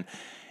different than,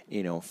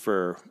 you know,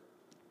 for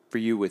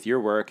you with your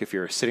work, if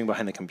you're sitting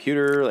behind the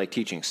computer, like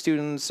teaching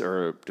students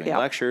or doing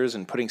lectures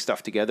and putting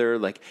stuff together,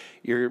 like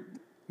you're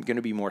going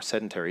to be more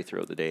sedentary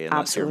throughout the day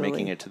unless you're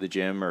making it to the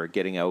gym or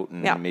getting out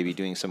and maybe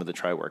doing some of the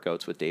tri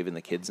workouts with Dave and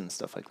the kids and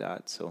stuff like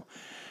that. So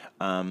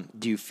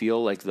do you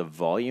feel like the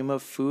volume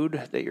of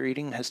food that you're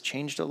eating has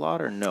changed a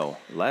lot, or no?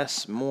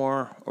 Less,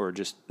 more, or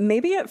just?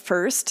 Maybe at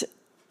first,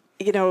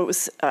 you know, it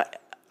was,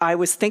 I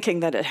was thinking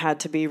that it had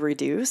to be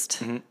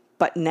reduced,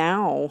 but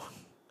now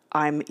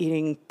I'm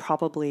eating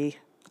probably,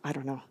 I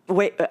don't know,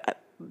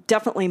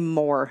 definitely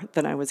more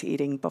than I was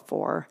eating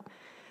before,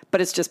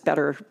 but it's just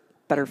better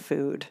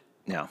food.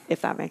 Yeah.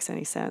 If that makes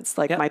any sense.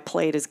 Like my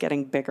plate is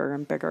getting bigger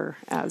and bigger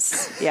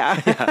as,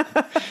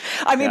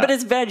 I mean, but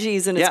it's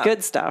veggies and it's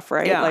good stuff,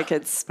 right? Yeah. Like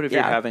it's, but if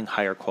you're having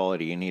higher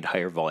quality, you need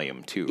higher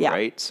volume too,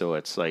 right? So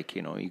it's like,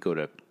 you know, you go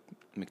to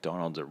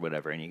McDonald's or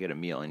whatever and you get a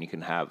meal and you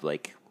can have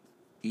like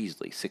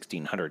easily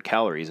 1,600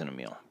 calories in a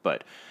meal,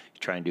 but you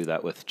try and do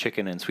that with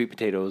chicken and sweet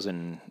potatoes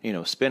and, you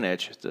know,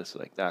 spinach. It's just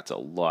like, that's a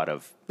lot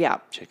of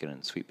chicken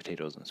and sweet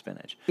potatoes and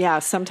spinach. Yeah.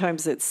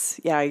 Sometimes it's,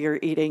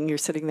 you're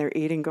sitting there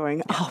eating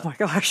going, oh my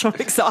gosh, I'm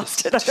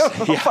exhausted. I don't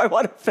know if I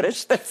want to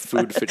finish this.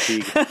 Food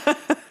fatigue.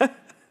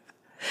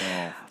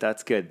 Oh,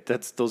 that's good.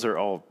 Those are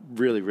all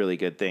really, really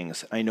good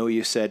things. I know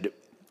you said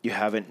you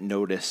haven't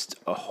noticed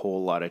a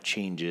whole lot of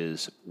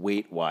changes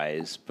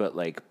weight-wise, but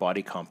like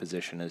body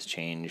composition has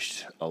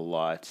changed a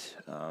lot.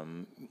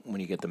 When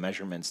you get the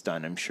measurements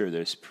done, I'm sure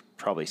there's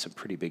probably some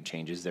pretty big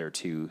changes there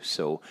too.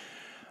 So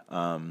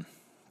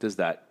does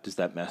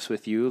that mess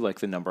with you?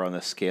 Like the number on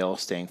the scale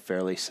staying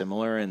fairly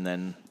similar and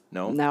then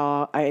no?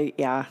 No,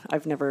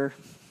 I've never,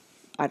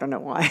 I don't know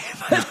why,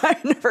 but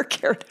I've never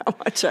cared how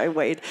much I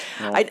weighed.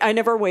 No. I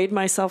never weighed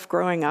myself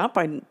growing up.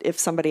 If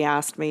somebody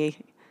asked me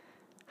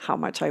how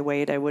much I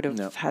weighed, I would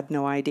have had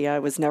no idea. I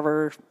was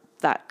never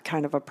that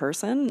kind of a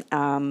person.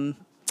 And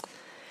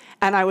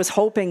I was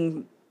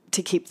hoping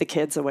to keep the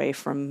kids away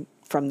from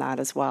that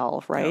as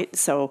well, right? Yeah.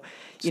 So,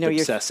 you know,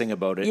 you're obsessing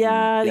about it.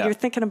 You're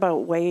thinking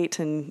about weight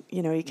and,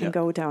 you know, you can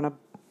go down a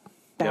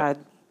bad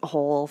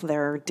hole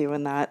there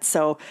doing that.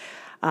 So,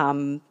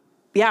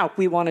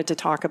 we wanted to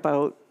talk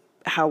about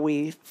how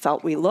we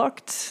felt we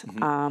looked,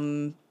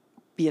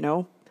 you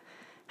know,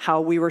 how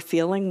we were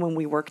feeling when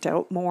we worked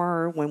out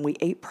more, when we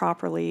ate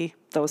properly,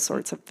 those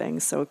sorts of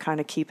things. So kind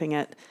of keeping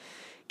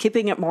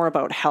it more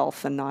about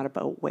health and not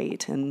about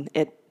weight. And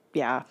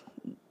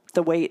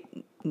the weight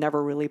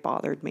never really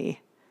bothered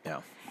me.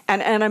 Yeah.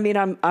 And I mean,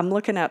 I'm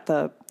looking at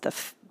the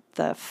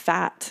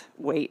fat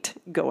weight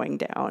going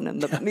down,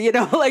 and so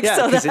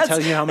because it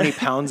tells you how many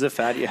pounds of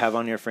fat you have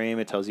on your frame.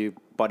 It tells you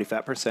body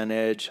fat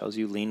percentage, tells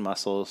you lean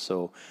muscle.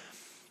 So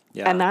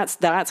yeah. And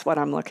that's what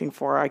I'm looking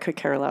for. I could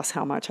care less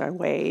how much I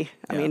weigh.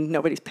 I mean,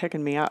 nobody's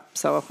picking me up,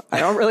 so I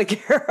don't really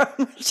care how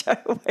much I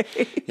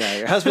weigh. Yeah,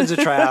 your husband's a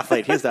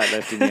triathlete. He's not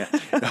lifting you.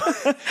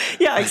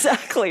 Yeah,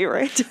 exactly,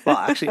 right. Well,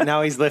 actually,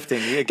 now he's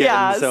lifting again.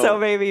 Yeah, so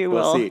maybe you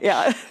will. See.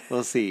 Yeah.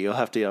 We'll see. You'll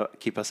have to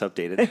keep us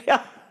updated.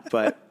 Yeah.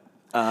 But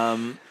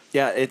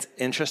it's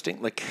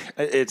interesting. Like,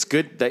 it's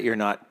good that you're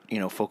not,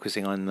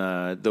 focusing on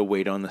the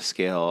weight on the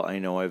scale. I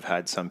know I've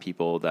had some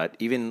people that,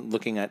 even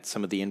looking at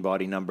some of the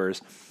in-body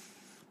numbers,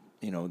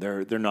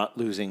 they're not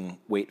losing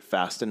weight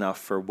fast enough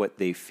for what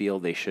they feel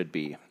they should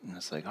be. And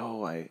it's like,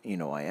 I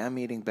am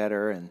eating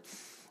better,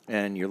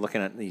 and you're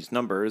looking at these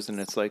numbers, and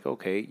it's like,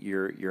 okay,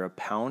 you're a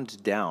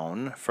pound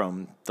down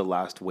from the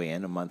last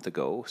weigh-in a month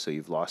ago, so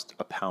you've lost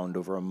a pound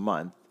over a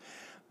month.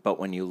 But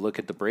when you look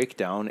at the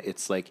breakdown,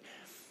 it's like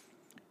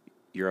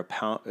your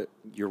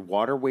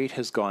water weight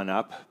has gone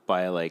up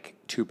by like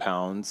 2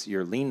 pounds.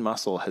 Your lean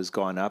muscle has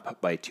gone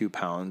up by 2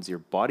 pounds. Your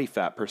body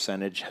fat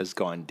percentage has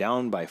gone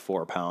down by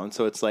 4 pounds.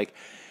 So it's like,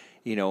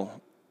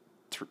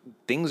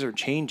 things are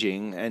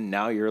changing, and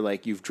now you're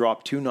like, you've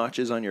dropped 2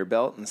 notches on your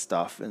belt and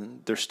stuff,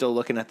 and they're still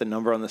looking at the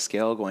number on the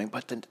scale going,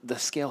 but the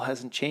scale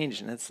hasn't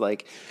changed. And it's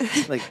like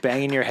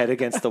banging your head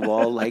against the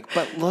wall, like,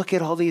 but look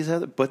at all these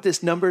but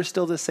this number is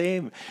still the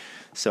same.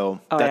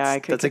 So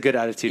that's a good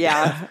attitude.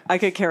 Yeah, I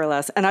could care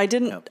less. And I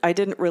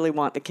didn't really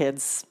want the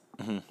kids,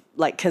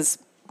 like, because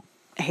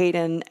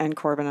Hayden and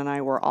Corbin and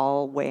I were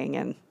all weighing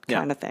in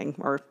kind of thing,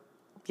 or,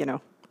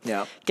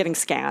 getting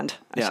scanned.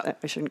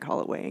 I shouldn't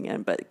call it weighing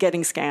in, but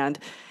getting scanned.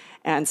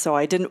 And so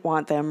I didn't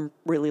want them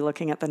really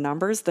looking at the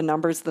numbers. The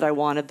numbers that I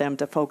wanted them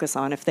to focus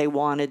on, if they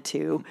wanted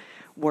to,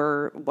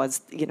 was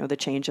the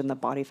change in the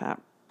body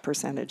fat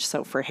percentage.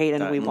 So for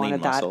Hayden, we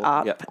wanted that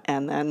up.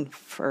 And then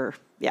for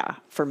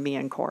me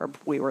and Corb,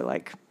 we were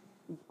like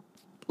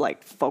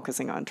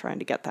focusing on trying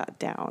to get that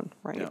down.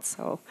 Right. Yep.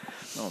 So.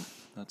 Oh,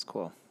 that's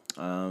cool.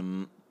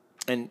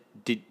 And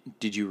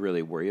did you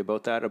really worry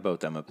about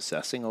them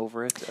obsessing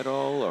over it at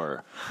all?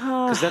 Or,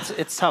 cause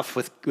it's tough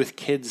with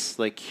kids,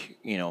 like,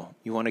 you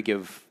want to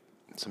give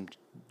some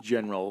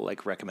general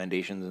like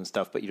recommendations and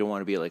stuff, but you don't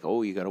want to be like,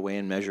 oh, you got to weigh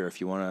and measure if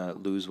you want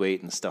to lose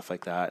weight and stuff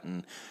like that.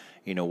 And,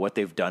 what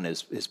they've done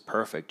is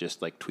perfect,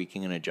 just like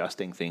tweaking and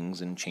adjusting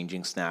things and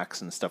changing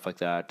snacks and stuff like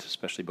that,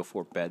 especially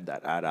before bed,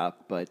 that add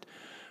up. But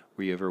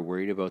were you ever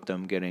worried about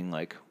them getting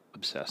like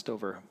obsessed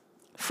over?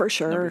 For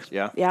sure. Numbers?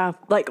 Yeah. Yeah.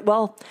 Like,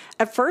 well,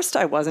 at first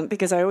I wasn't,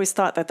 because I always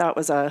thought that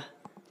was a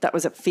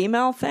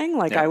female thing.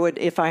 Like I would,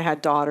 if I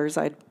had daughters,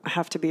 I'd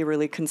have to be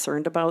really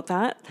concerned about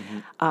that.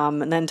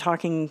 Mm-hmm. And then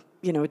talking,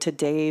 to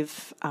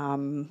Dave,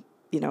 and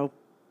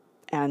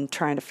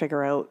trying to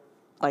figure out,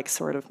 like,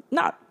 sort of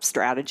not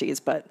strategies,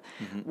 but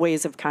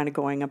ways of kind of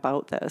going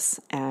about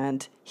this.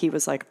 And he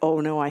was like, oh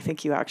no, I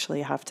think you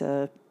actually have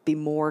to be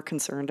more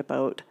concerned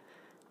about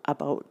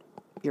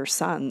your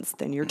sons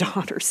than your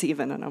daughters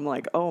even. And I'm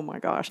like, oh my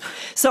gosh.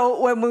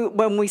 So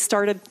when we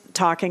started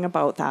talking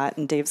about that,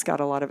 and Dave's got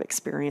a lot of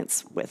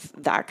experience with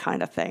that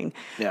kind of thing.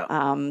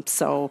 Yeah.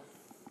 So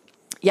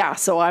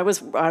I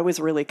was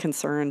really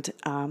concerned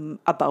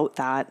about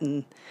that,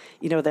 and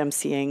them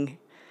seeing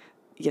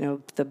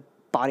the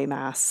body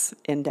mass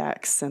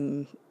index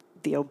and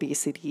the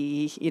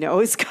obesity,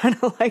 it's kind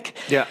of like,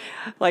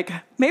 like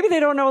maybe they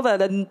don't know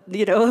that, and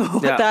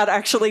what that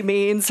actually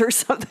means or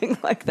something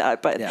like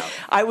that. But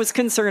I was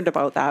concerned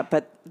about that,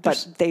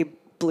 but they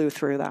blew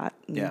through that.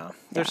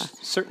 There's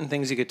certain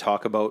things you could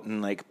talk about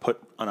and like put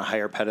on a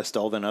higher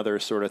pedestal than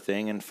others, sort of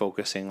thing, and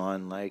focusing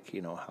on like,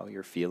 how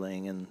you're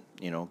feeling and,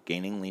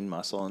 gaining lean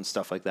muscle and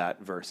stuff like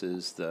that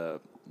versus the,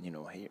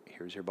 hey,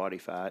 here's your body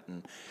fat,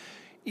 and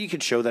you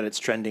could show that it's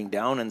trending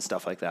down and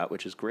stuff like that,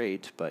 which is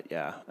great. But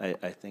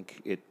I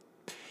think it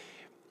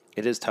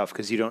is tough,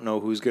 because you don't know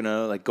who's going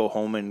to like go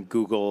home and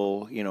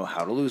Google,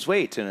 how to lose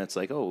weight. And it's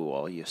like, oh,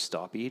 well, you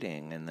stop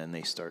eating, and then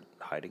they start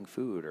hiding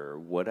food or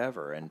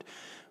whatever. And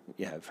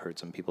I've heard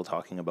some people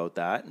talking about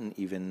that. And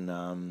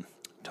even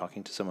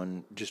talking to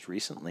someone just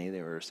recently,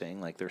 they were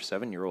saying like their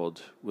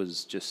 7-year-old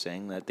was just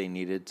saying that they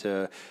needed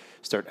to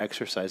start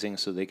exercising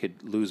so they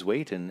could lose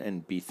weight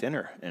and be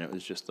thinner. And it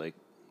was just like,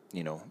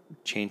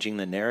 changing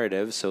the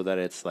narrative so that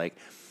it's like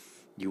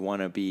you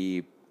want to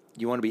be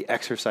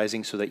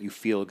exercising so that you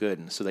feel good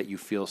and so that you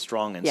feel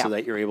strong and so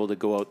that you're able to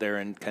go out there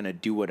and kind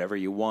of do whatever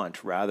you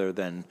want, rather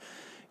than,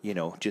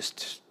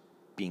 just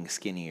being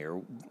skinny or,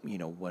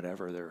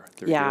 whatever they're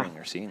hearing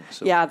or seeing.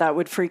 So that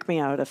would freak me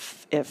out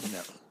if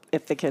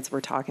the kids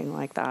were talking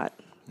like that.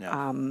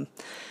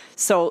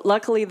 So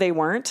luckily they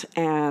weren't,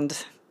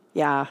 and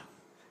they're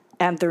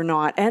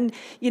not. And,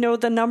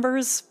 the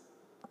numbers,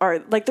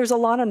 are like, there's a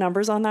lot of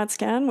numbers on that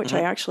scan, which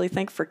I actually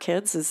think for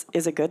kids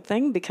is a good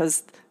thing,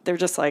 because they're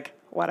just like,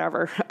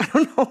 whatever, I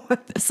don't know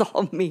what this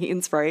all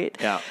means, right?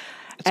 Yeah.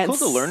 It's cool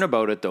to learn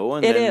about it though,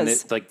 and it then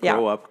is. it's like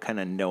grow up kind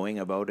of knowing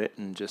about it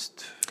and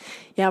just.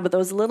 Yeah, but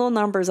those little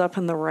numbers up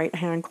in the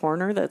right-hand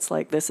corner, that's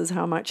like, this is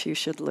how much you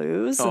should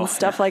lose and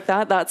stuff like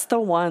that. That's the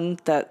one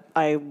that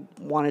I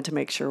wanted to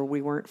make sure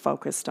we weren't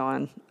focused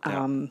on.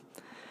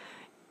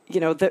 You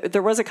know,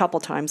 there was a couple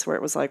times where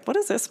it was like, what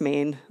does this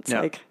mean? It's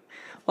like,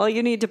 well,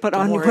 you need to put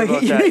on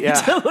weight, you need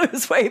to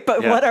lose weight,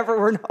 but whatever,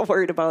 we're not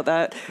worried about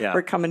that.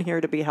 We're coming here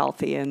to be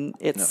healthy, and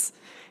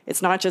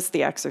it's not just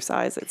the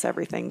exercise, it's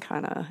everything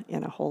kind of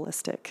in a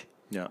holistic.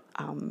 Yeah.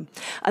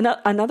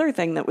 Another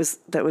thing that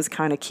was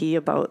kind of key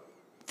about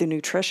the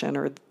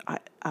nutrition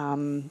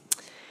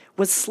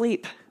was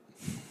sleep.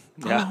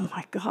 Yeah. Oh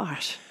my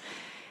gosh.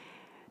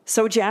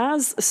 So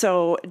Jazz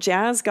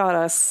got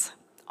us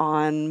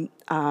on,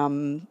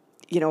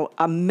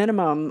 a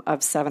minimum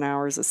of 7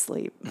 hours of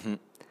sleep. Mm-hmm.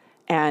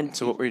 And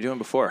so what were you doing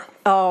before?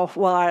 Oh,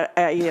 well, I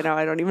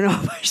don't even know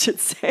if I should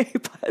say,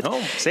 but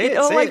say it.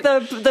 Like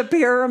the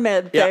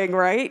pyramid thing,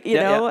 right? You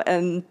know,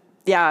 and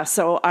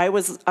so I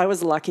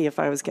was lucky if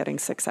I was getting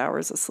 6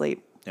 hours of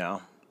sleep. Yeah.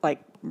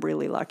 Like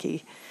really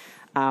lucky.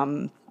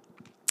 And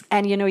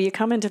you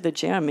come into the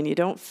gym and you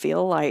don't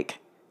feel like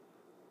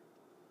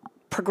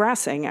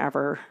progressing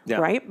ever,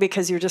 right?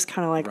 Because you're just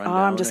kind of like,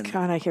 I'm just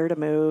kind of here to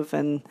move,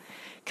 and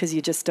because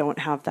you just don't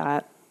have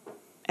that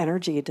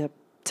energy to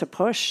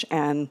push.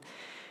 And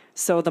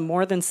so the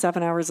more than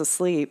 7 hours of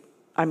sleep,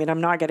 I mean, I'm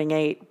not getting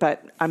 8,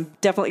 but I'm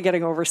definitely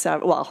getting over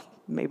 7. Well,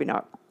 maybe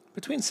not.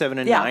 Between 7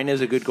 and 9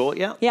 is a good goal.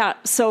 Yeah. Yeah.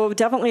 So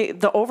definitely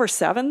the over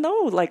 7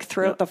 though, like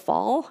throughout the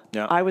fall,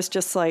 I was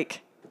just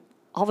like,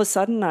 all of a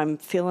sudden I'm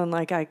feeling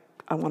like I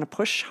want to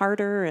push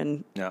harder,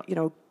 and,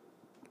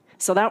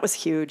 so that was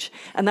huge.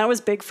 And that was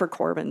big for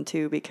Corbin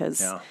too,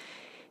 because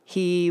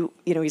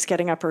he's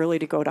getting up early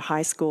to go to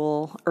high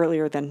school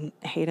earlier than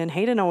Hayden.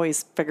 Hayden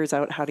always figures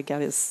out how to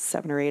get his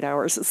 7 or 8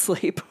 hours of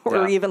sleep,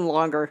 or even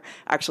longer,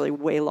 actually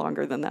way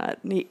longer than that.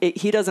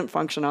 He doesn't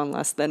function on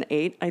less than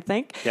 8, I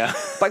think. Yeah.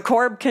 But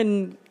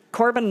Corbin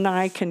and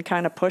I can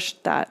kind of push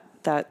that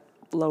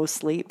low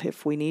sleep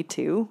if we need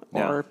to,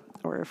 or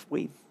if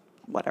we,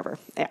 whatever.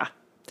 Yeah.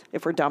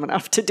 If we're dumb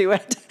enough to do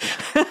it.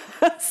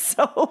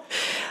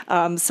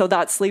 So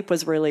that sleep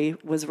was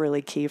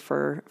really key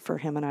for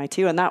him and I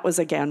too. And that was,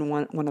 again,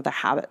 one of the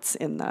habits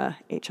in the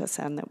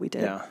HSN that we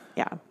did.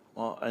 Yeah.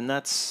 Well, and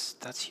that's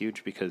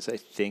huge, because I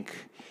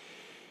think,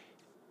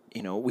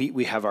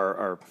 we have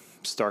our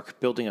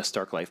building a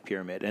Stark Life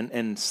pyramid,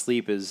 and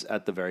sleep is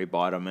at the very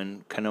bottom.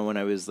 And kind of when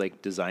I was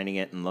like designing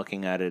it and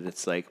looking at it,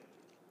 it's like,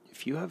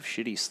 if you have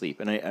shitty sleep,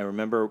 and I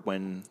remember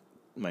when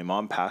my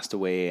mom passed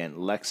away and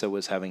Lexa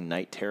was having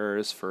night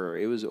terrors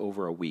it was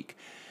over a week.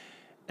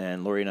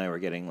 And Lori and I were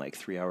getting like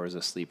 3 hours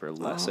of sleep or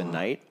less a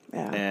night.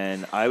 Yeah.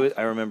 And I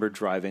remember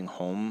driving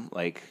home,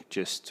 like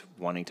just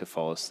wanting to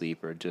fall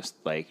asleep, or just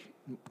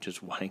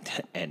wanting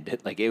to end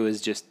it. Like, it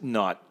was just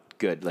not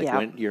good. Like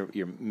when your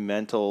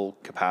mental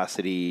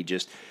capacity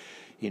just,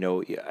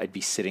 I'd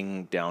be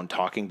sitting down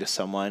talking to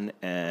someone,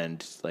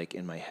 and like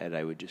in my head,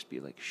 I would just be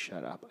like,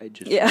 shut up. I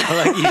just,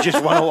 like, you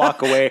just want to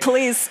walk away.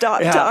 Please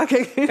stop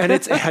talking. And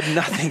it had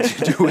nothing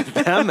to do with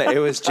them. It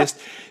was just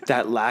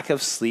that lack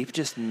of sleep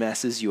just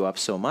messes you up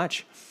so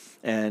much.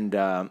 And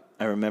I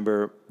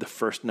remember the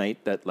first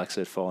night that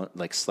Lexa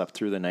had slept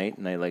through the night,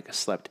 and I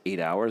slept 8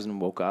 hours and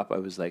woke up. I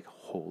was like,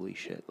 holy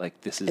shit. Like,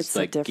 this is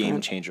like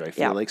game changer. I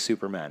feel like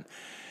Superman.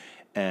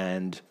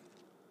 And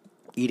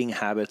eating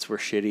habits were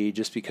shitty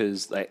just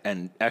because,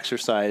 and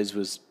exercise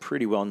was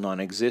pretty well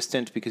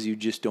non-existent because you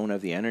just don't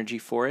have the energy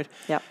for it.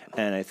 Yep.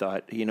 And I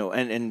thought,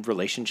 and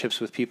relationships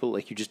with people,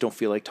 like, you just don't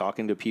feel like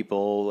talking to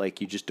people,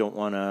 like, you just don't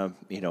want to,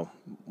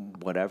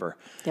 whatever.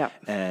 Yeah.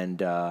 And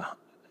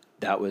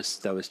that was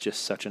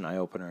just such an eye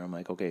opener. I'm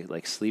like, okay,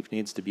 like, sleep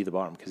needs to be the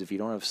bottom, because if you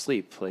don't have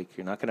sleep, like,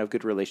 you're not going to have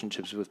good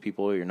relationships with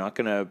people. You're not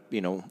going to,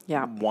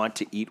 want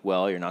to eat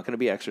well. You're not going to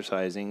be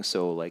exercising.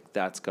 So, like,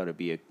 that's got to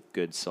be a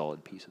good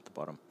solid piece at the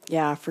bottom.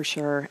 Yeah, for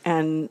sure.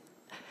 And,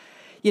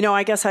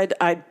 I guess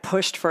I'd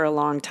pushed for a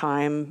long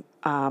time,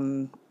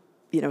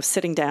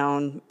 sitting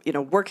down,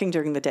 working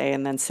during the day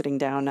and then sitting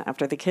down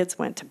after the kids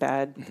went to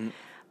bed,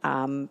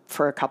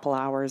 for a couple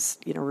hours,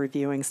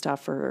 reviewing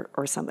stuff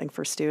or something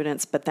for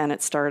students. But then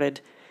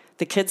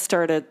the kids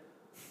started,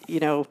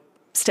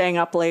 staying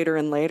up later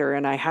and later,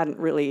 and I hadn't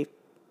really,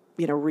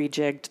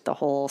 rejigged the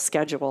whole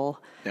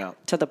schedule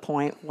to the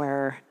point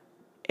where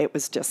it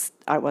was just,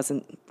 I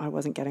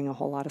wasn't getting a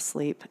whole lot of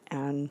sleep.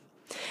 And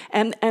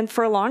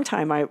for a long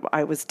time,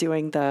 I was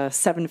doing the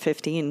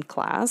 7:15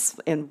 class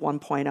in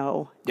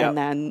 1.0. Yep. And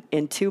then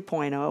in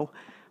 2.0,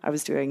 I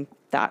was doing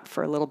that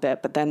for a little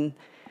bit. But then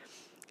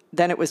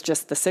it was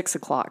just the 6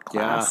 o'clock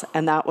class. Yeah.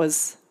 And that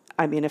was,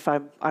 if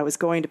I was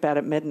going to bed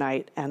at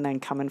midnight and then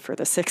coming for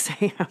the 6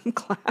 a.m.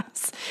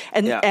 class.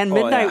 And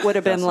midnight would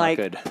have been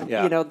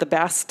the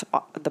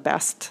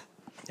best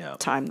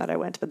time that I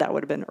went, but that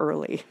would have been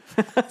early.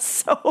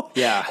 So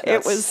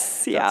it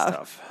was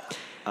tough.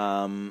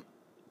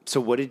 So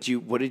what did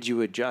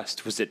you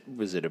adjust? Was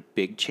it a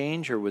big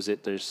change, or was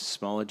it there's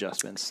small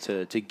adjustments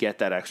to get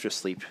that extra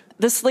sleep?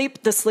 The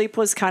sleep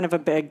was kind of a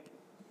big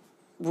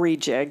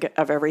rejig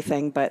of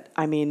everything. But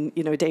I mean,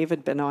 Dave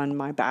had been on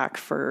my back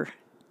for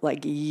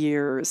like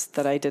years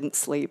that I didn't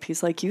sleep.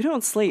 He's like, you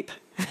don't sleep.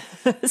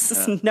 This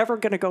is never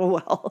going to go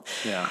well.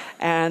 Yeah.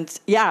 And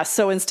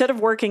so instead of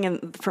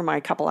working for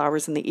my couple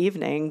hours in the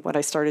evening, what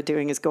I started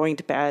doing is going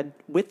to bed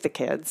with the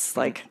kids,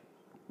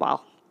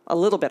 a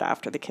little bit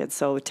after the kids,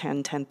 so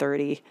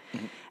 10:30,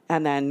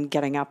 and then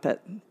getting up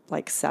at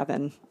like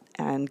 7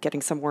 and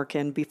getting some work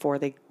in before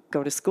they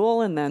go to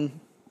school. And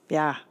then,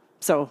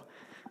 so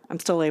I'm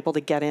still able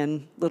to get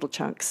in little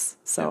chunks.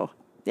 So,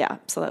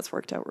 so that's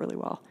worked out really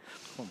well.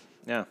 Cool.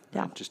 Yeah.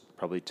 Yeah. It just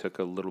probably took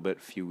a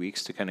few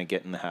weeks to kind of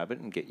get in the habit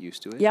and get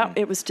used to it. Yeah,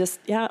 it was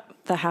just,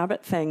 the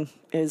habit thing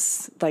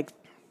is like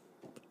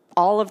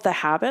all of the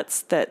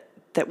habits that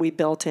we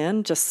built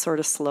in just sort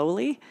of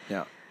slowly.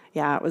 Yeah.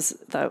 Yeah, it was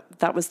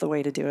that was the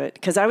way to do it,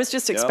 because I was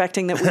just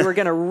expecting that we were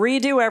going to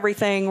redo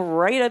everything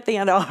right at the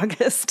end of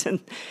August, and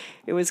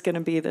it was going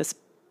to be this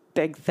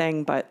big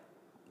thing. But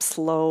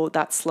slow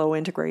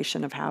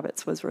integration of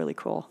habits was really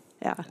cool.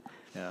 Yeah.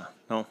 Yeah.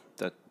 No,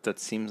 that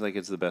seems like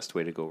it's the best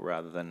way to go,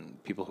 rather than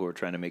people who are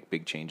trying to make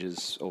big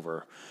changes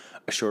over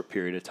a short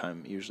period of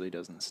time. It usually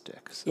doesn't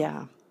stick. So.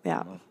 Yeah.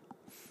 Yeah.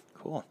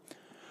 Cool.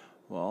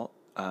 Well,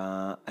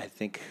 I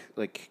think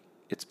like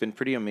it's been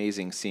pretty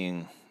amazing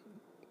seeing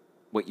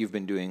what you've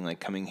been doing, like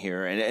coming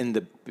here, and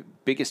the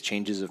biggest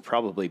changes have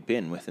probably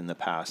been within the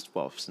past,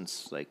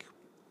 since like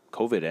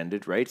COVID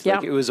ended, right? Yeah.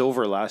 Like it was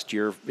over last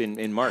year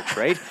in March,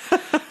 right?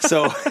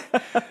 So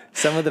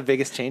some of the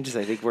biggest changes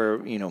I think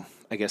were,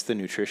 I guess the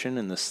nutrition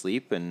and the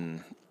sleep,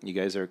 and you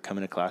guys are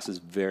coming to classes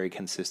very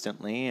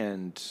consistently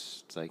and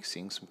like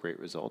seeing some great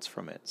results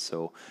from it.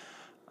 So,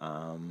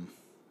 I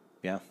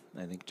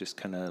think just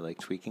kind of like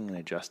tweaking and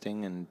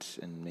adjusting and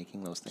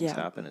making those things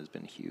happen has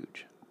been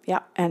huge.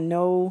 Yeah, and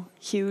no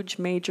huge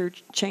major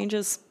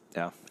changes.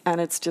 Yeah. And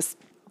it's just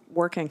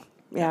working.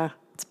 Yeah,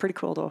 it's pretty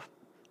cool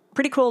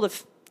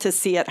to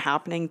see it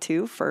happening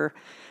too for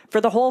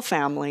the whole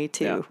family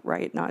too,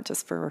 right? Not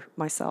just for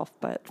myself,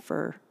 but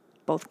for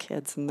both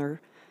kids, and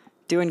they're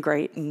doing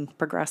great and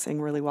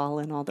progressing really well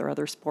in all their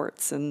other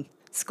sports and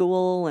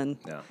school and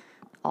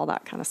all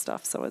that kind of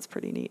stuff. So it's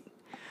pretty neat.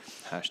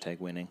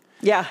 #winning.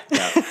 Yeah.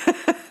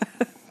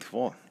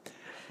 Cool.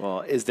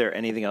 Well, is there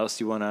anything else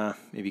you want to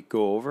maybe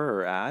go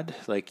over or add?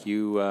 Like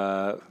you've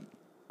done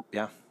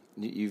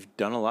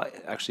a lot.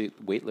 Actually,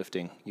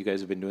 weightlifting. You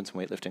guys have been doing some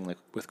weightlifting, like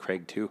with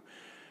Craig too.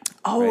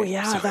 Oh,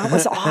 right? That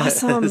was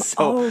awesome.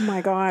 Oh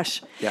my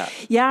gosh. Yeah.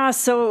 Yeah.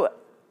 So,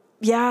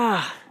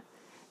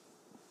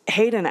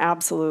 Hayden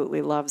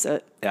absolutely loves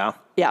it. Yeah.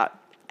 Yeah.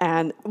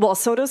 And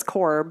so does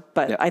Corb,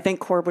 but I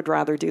think Corb would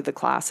rather do the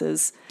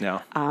classes.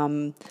 Yeah.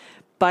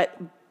 But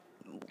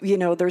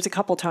there's a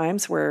couple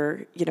times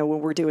where, when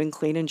we're doing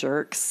clean and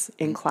jerks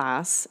in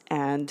class,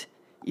 and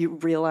you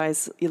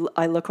realize,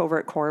 I look over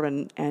at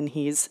Corb and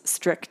he's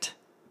strict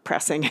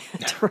pressing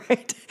it,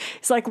 right?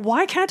 He's like,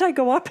 why can't I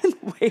go up in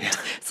weight?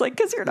 It's like,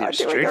 because you're not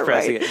doing it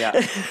right.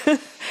 Yeah.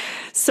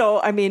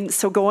 So,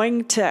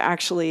 going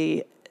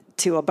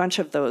to a bunch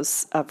of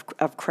those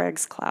of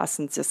Craig's class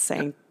and just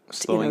saying,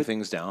 slowing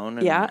things down.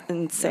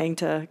 And saying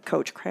to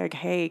Coach Craig,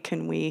 hey,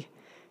 can we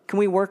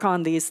work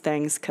on these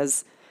things?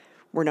 Because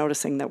we're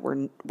noticing that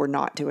we're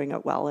not doing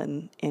it well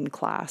in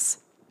class.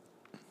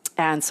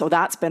 And so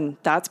that's been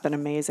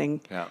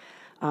amazing. Yeah.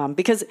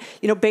 Because,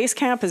 base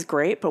camp is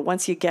great, but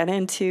once you get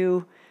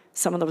into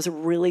some of those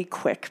really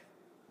quick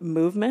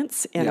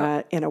movements in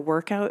a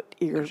workout,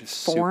 your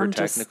form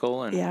super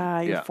technical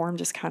your form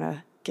just kind of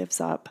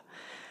gives up.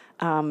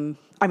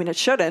 It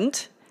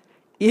shouldn't.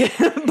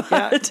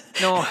 But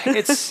no,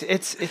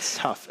 it's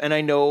tough. And I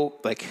know,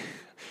 like,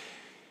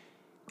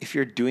 if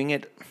you're doing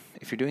it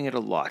a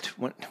lot,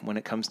 when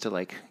it comes to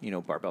like,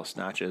 barbell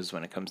snatches,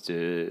 when it comes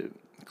to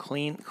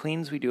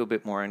cleans, we do a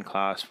bit more in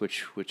class,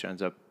 which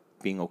ends up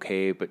being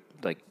okay, but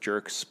like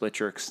jerks, split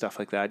jerks, stuff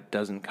like that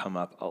doesn't come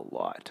up a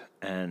lot.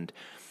 And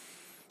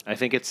I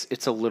think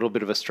it's a little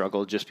bit of a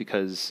struggle just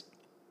because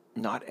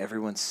not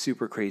everyone's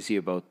super crazy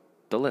about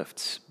the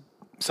lifts.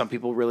 Some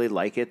people really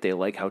like it. They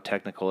like how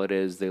technical it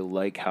is. They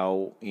like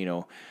how,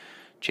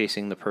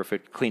 chasing the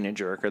perfect clean and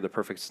jerk or the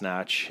perfect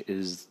snatch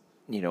is,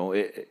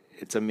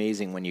 it's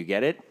amazing when you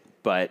get it,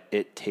 but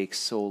it takes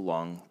so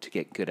long to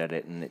get good at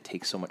it, and it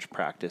takes so much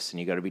practice, and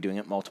you got to be doing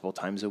it multiple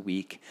times a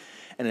week.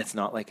 And it's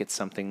not like it's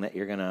something that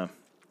you're going to,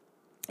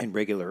 in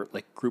regular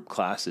like group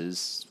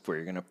classes, where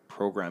you're going to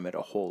program it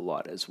a whole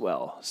lot as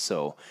well.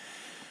 So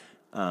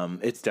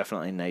it's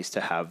definitely nice to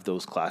have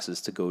those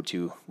classes to go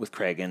to with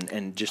Craig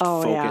and just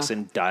focus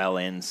and dial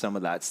in some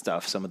of that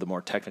stuff, some of the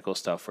more technical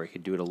stuff where you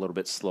could do it a little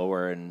bit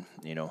slower, and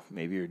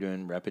maybe you're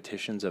doing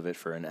repetitions of it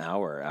for an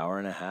hour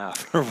and a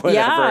half or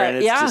whatever, and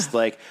it's just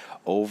like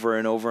over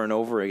and over and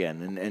over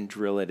again and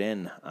drill it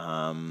in.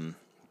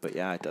 But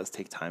it does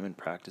take time and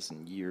practice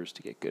and years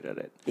to get good at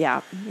it.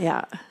 Yeah.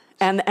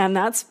 And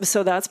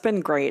that's been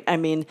great. I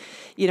mean,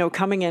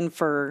 coming in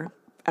for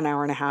an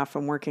hour and a half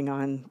and working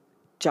on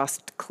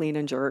just clean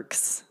and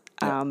jerks,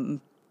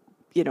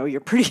 you're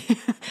pretty,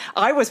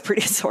 I was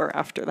pretty sore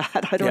after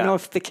that. I don't know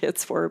if the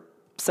kids were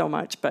so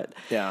much, but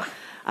yeah,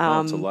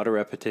 well, it's a lot of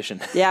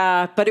repetition.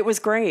 yeah, but it was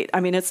great. I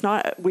mean,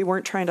 we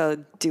weren't trying to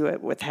do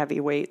it with heavy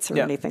weights or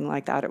anything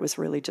like that. It was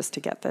really just to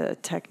get the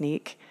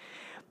technique.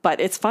 But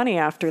it's funny,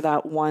 after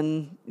that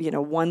one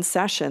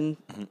session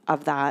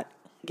of that,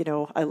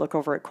 I look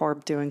over at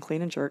Corb doing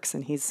clean and jerks,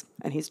 and he's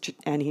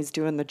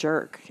doing the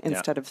jerk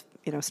instead of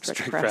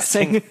strict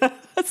pressing.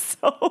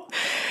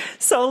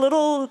 so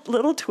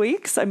little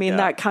tweaks. I mean,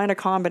 that kind of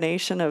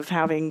combination of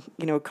having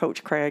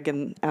Coach Craig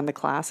and the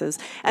classes,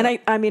 and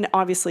I mean,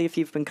 obviously, if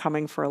you've been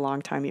coming for a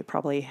long time, you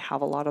probably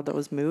have a lot of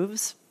those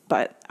moves.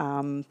 But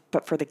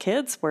for the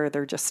kids where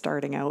they're just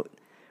starting out,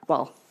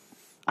 well,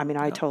 I mean,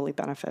 I totally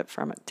benefit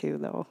from it too,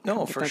 though.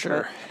 No, for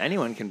sure,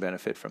 anyone can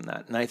benefit from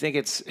that, and I think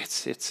it's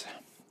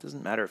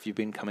doesn't matter if you've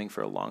been coming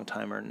for a long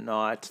time or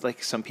not.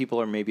 Like, some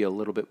people are maybe a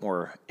little bit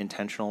more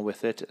intentional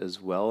with it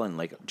as well, and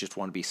like just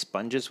want to be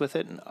sponges with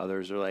it, and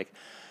others are like,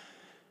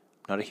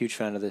 not a huge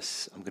fan of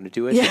this, I'm going to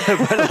do it.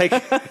 But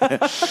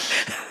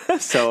like,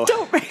 so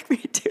don't make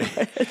me do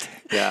it.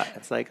 Yeah,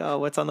 it's like, oh,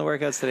 what's on the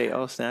workouts today?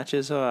 Oh,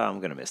 snatches. Oh,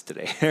 I'm going to miss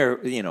today, or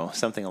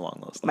something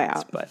along those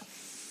lines. But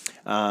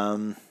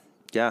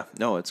yeah,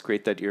 no, it's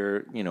great that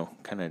you're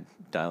kind of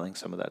dialing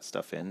some of that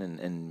stuff in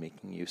and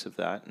making use of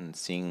that and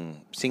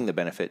seeing the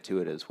benefit to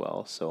it as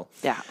well. So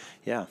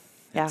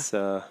it's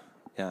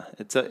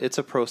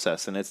a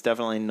process, and it's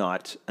definitely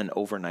not an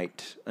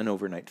overnight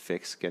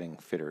fix. Getting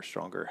fitter,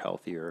 stronger,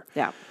 healthier.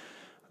 Yeah.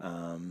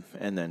 And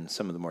then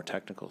some of the more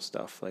technical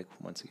stuff, like,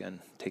 once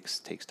again, takes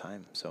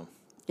time. So.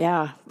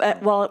 Yeah.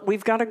 Well,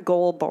 we've got a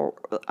goal board,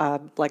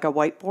 like a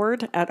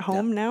whiteboard at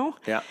home now.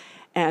 Yeah.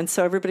 And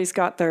so everybody's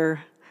got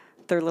their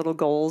little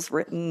goals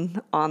written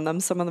on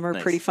them. Some of them are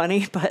pretty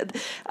funny, but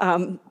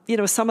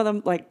some of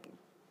them,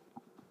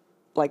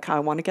 like I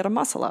want to get a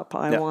muscle up.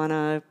 I want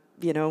to,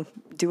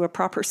 do a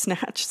proper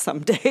snatch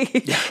someday.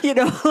 Yeah.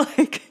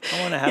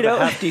 I want to have a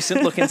half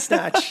decent looking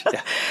snatch.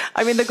 Yeah.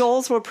 I mean, the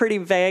goals were pretty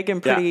vague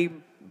and pretty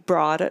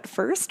broad at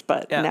first,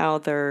 but now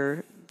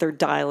they're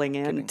dialing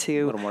in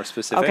to a little more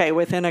specific. Okay,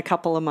 within a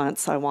couple of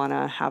months, I want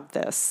to have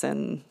this,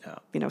 and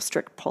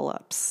strict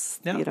pull-ups,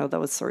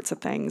 those sorts of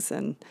things,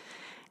 and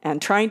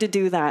trying to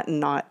do that and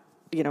not,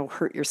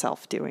 hurt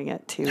yourself doing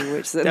it too,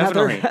 which is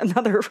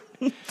another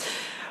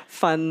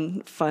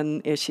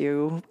fun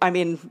issue. I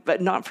mean,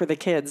 but not for the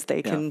kids.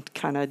 They can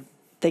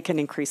they can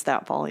increase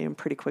that volume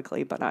pretty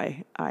quickly, but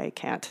I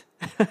can't.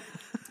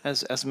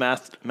 As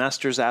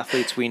masters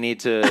athletes, we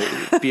need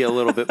to be a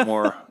little bit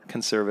more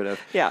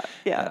conservative. Yeah.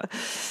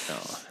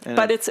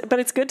 But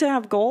it's good to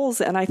have goals,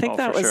 and I think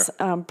that was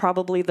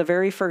probably the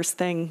very first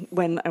thing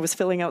when I was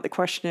filling out the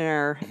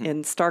questionnaire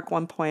in Stark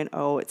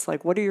 1.0. It's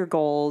like, what are your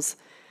goals?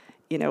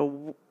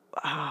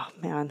 Oh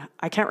man,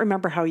 I can't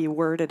remember how you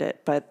worded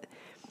it, but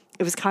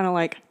it was kind of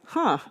like,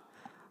 I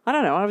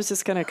don't know. I was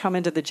just going to come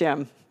into the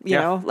gym, you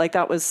know, like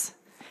that was.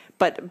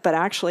 But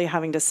actually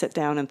having to sit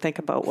down and think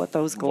about what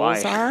those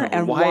goals are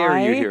and why are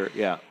you here?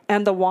 Yeah.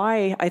 And the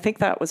why, I think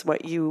that was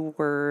what you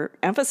were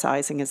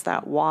emphasizing, is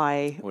that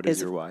why. What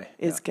is your why?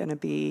 Is going to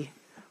be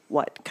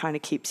what kind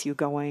of keeps you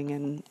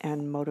going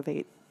and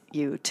motivate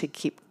you to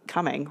keep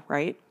coming,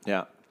 right?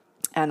 Yeah.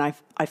 And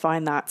I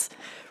find that's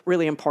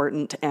really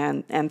important,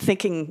 and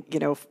thinking,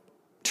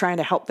 trying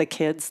to help the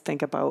kids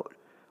think about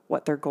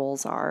what their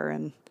goals are,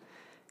 and,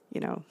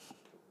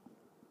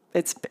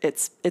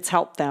 it's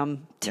helped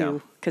them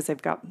too, because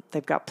they've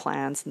got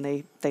plans, and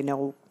they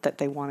know that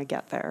they want to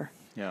get there.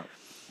 Yeah.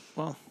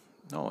 Well,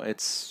 no,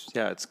 it's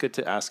good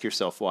to ask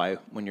yourself why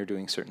when you're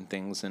doing certain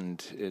things,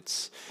 and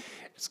it's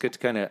good to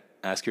kind of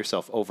ask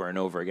yourself over and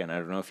over again. I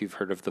don't know if you've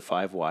heard of the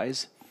 5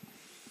 whys,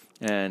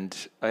 and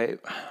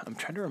I'm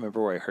trying to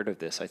remember where I heard of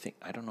this.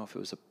 I don't know if it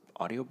was an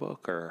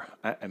audiobook, or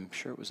I'm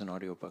sure it was an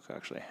audiobook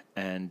actually.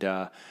 And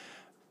I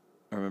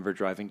remember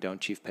driving down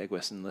Chief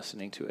Peguis and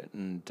listening to it,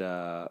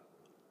 and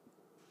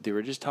they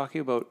were just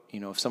talking about,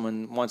 if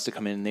someone wants to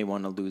come in and they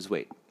want to lose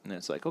weight. And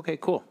it's like, okay,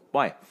 cool.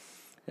 Why?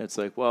 And it's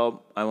like,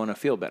 well, I want to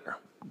feel better.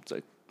 It's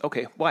like,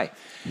 okay, why?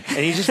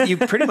 And you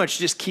pretty much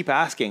just keep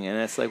asking. And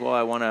it's like, well,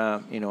 I want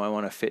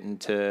to fit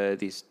into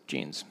these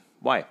jeans.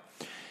 Why?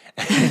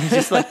 And you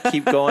just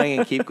keep going.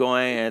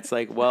 And it's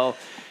like, well,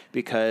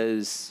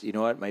 because you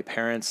know what? My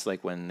parents,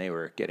 when they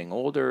were getting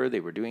older,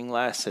 they were doing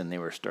less and they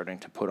were starting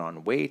to put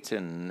on weight,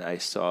 and I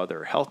saw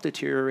their health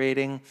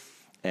deteriorating.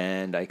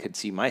 And I could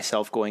see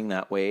myself going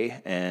that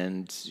way.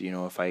 And,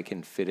 if I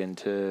can fit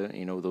into,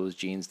 those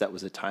jeans, that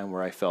was a time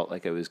where I felt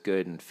like I was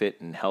good and fit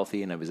and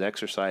healthy, and I was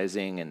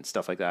exercising and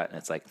stuff like that. And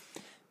it's like,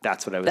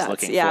 that's what I was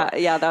looking for.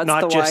 Yeah, that's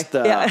not the just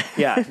why.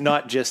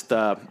 Not just,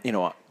 I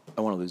want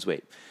to lose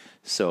weight.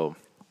 So,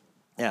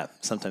 yeah,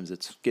 sometimes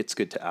it's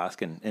good to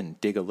ask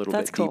and dig a little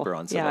bit deeper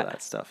on some of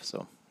that stuff.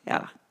 So,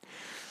 yeah.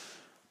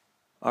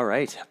 All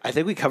right. I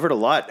think we covered a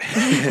lot.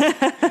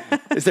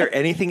 Is there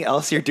anything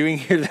else you're doing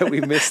here that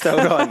we missed out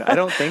on? I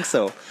don't think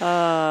so.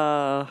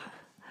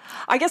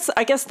 I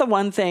guess the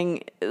one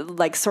thing,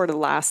 like sort of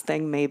last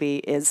thing maybe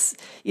is,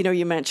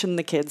 you mentioned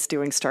the kids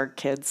doing Stark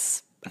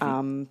Kids.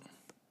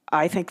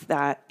 I think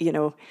that,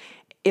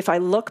 if I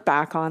look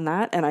back on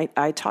that, and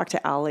I talked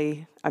to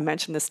Allie, I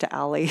mentioned this to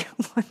Allie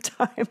one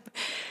time.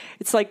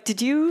 It's like,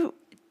 did you,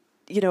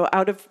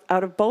 out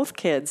of both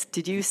kids,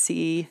 did you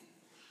see,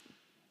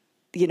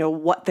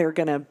 what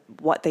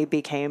they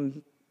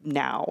became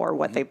now or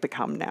what they've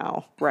become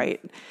now,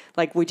 right?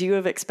 Like, would you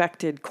have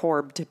expected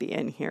Corb to be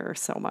in here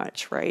so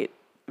much, right?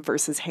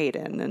 Versus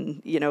Hayden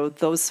and,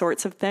 those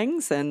sorts of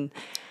things. And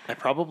I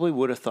probably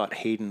would have thought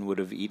Hayden would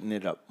have eaten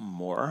it up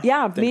more.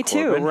 yeah, than me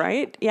too, Corbin.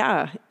 right?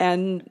 Yeah.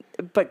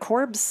 But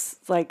Corb's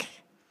like,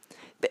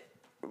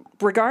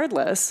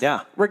 regardless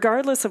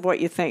of what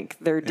you think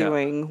they're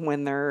doing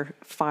when they're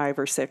 5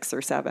 or 6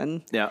 or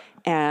 7. Yeah.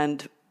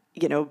 And,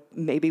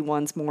 maybe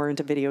one's more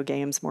into video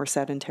games, more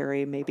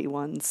sedentary, maybe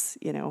one's,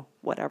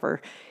 whatever.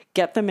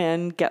 Get them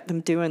in, get them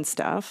doing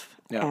stuff.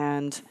 Yeah.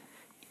 And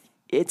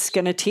it's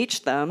going to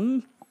teach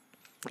them,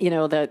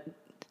 that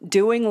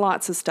doing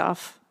lots of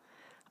stuff.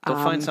 They'll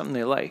find something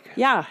they like.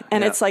 Yeah.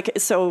 And it's like,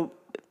 so,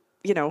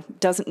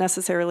 doesn't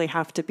necessarily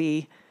have to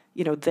be,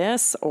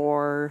 this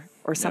or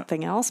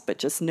something else, but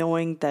just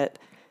knowing that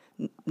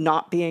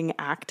not being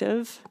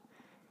active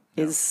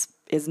is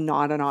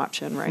not an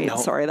option, right? No.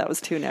 Sorry, that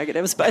was 2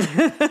 negatives, but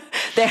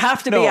they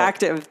have to be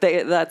active.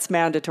 That's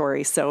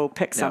mandatory. So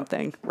pick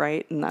something,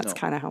 right? And that's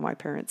kind of how my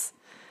parents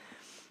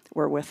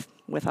were with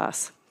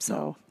us.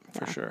 So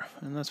For sure.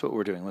 And that's what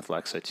we're doing with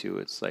Lexa too.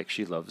 It's like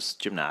she loves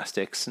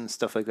gymnastics and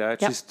stuff like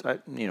that. Yep. She's,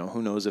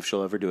 who knows if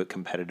she'll ever do it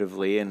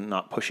competitively and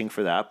not pushing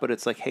for that. But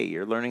it's like, hey,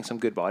 you're learning some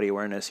good body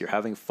awareness. You're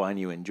having fun.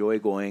 You enjoy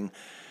going.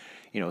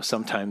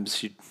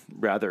 Sometimes you'd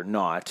rather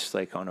not,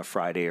 like on a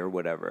Friday or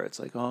whatever. It's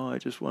like, oh, I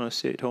just want to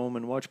sit home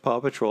and watch Paw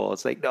Patrol.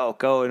 It's like, no,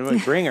 go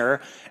and bring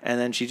her. And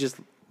then she just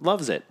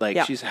loves it.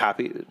 Like she's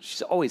happy.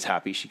 She's always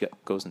happy. She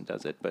goes and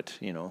does it. But,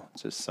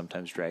 it's just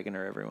sometimes dragging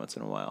her every once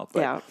in a while.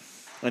 But,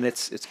 and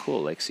it's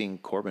cool, like seeing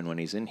Corbin when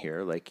he's in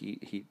here. Like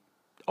he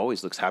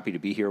always looks happy to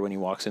be here when he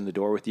walks in the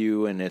door with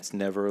you. And it's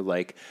never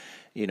like,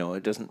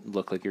 it doesn't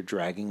look like you're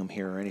dragging him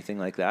here or anything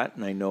like that.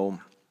 And I know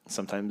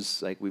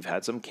sometimes like we've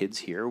had some kids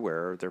here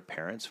where their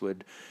parents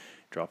would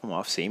drop them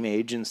off same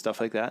age and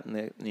stuff like that.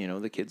 And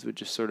the kids would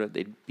just sort of,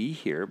 they'd be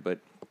here, but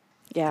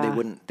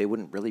they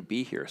wouldn't really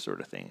be here sort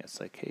of thing.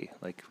 It's like, hey,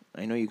 like,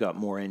 I know you got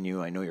more in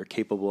you. I know you're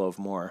capable of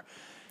more.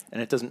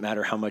 And it doesn't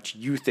matter how much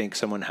you think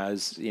someone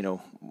has,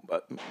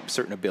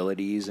 certain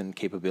abilities and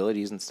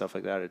capabilities and stuff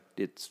like that.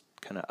 It's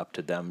kind of up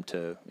to them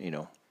to,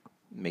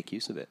 make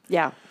use of it.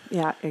 Yeah,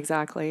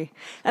 exactly.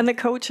 And the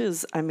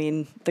coaches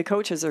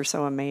are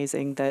so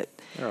amazing that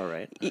They're all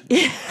right.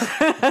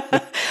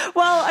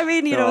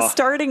 Well,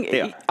 starting,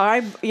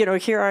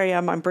 here I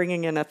am, I'm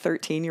bringing in a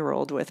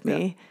 13-year-old with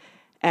me. Yeah.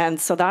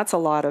 And so that's a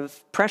lot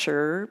of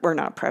pressure, or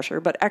not pressure,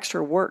 but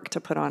extra work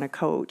to put on a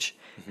coach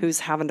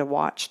who's having to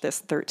watch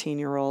this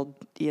 13-year-old,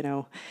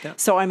 Yeah.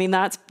 So,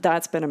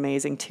 that's been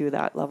amazing too,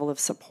 that level of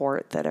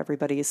support that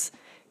everybody's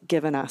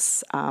given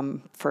us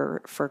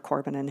for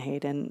Corbin and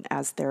Hayden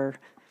as they're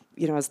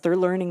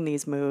learning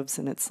these moves,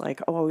 and it's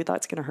like, oh,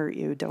 that's going to hurt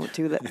you. Don't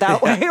do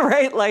that way,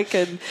 right? Like,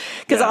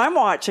 because I'm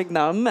watching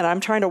them and I'm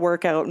trying to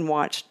work out and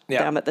watch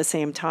them at the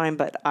same time,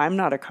 but I'm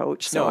not a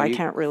coach, so I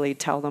can't really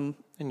tell them.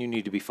 And you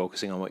need to be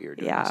focusing on what you're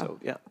doing. Yeah. So,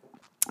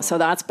 So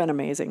that's been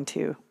amazing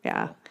too.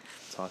 Yeah.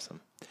 It's awesome.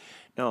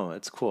 No,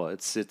 it's cool.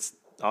 It's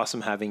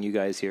awesome having you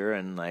guys here,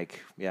 and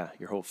like,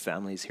 your whole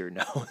family's here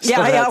now. So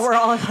we're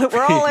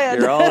all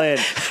in. You're all in.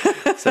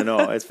 So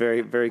no, it's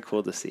very, very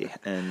cool to see,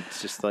 and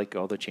it's just like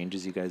all the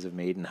changes you guys have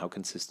made and how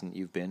consistent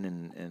you've been,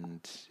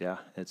 and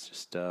it's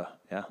just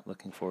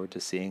looking forward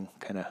to seeing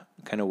kind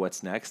of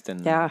what's next,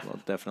 and we'll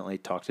definitely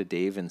talk to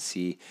Dave and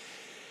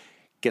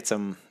get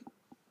some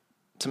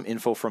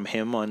info from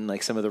him on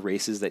like some of the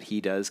races that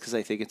he does, because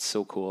I think it's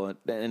so cool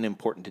and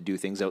important to do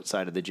things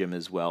outside of the gym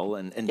as well,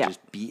 and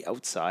just be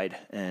outside.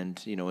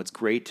 And it's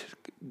great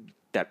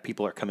that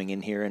people are coming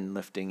in here and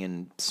lifting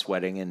and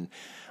sweating and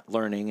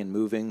learning and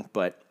moving,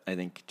 but I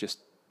think just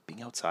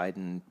being outside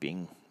and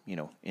being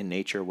in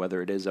nature,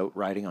 whether it is out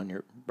riding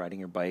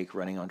your bike,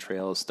 running on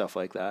trails, stuff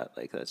like that,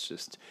 like that's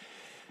just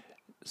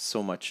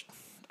so much.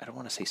 I don't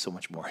want to say so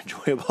much more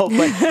enjoyable,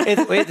 but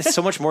it's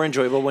so much more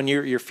enjoyable when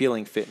you're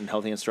feeling fit and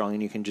healthy and strong,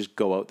 and you can just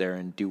go out there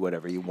and do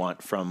whatever you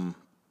want from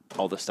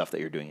all the stuff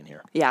that you're doing in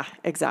here. Yeah,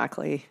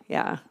 exactly.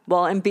 Yeah.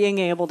 Well, and being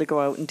able to go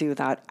out and do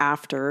that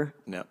after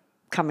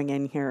coming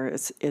in here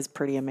is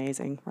pretty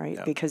amazing, right?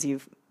 Because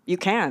you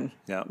can,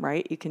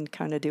 right? You can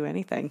kind of do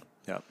anything.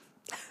 Yeah.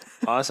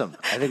 Awesome.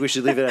 I think we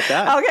should leave it at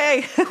that.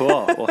 Okay.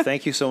 Cool. Well,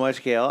 thank you so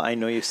much, Gail. I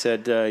know you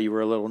said you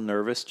were a little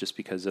nervous just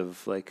because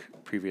of like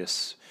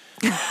previous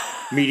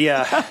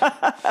media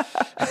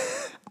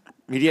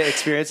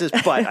experiences,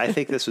 but I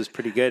think this was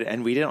pretty good,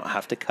 and we didn't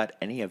have to cut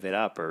any of it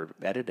up or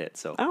edit it,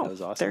 so that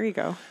was awesome. There you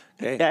go.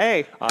 Okay.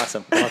 Hey.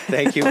 Awesome. Well,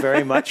 thank you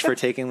very much for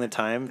taking the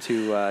time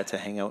to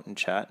hang out and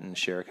chat and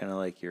share kind of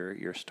like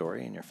your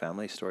story and your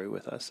family story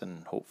with us,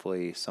 and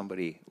hopefully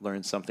somebody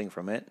learns something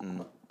from it,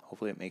 and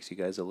hopefully it makes you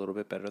guys a little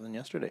bit better than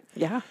yesterday.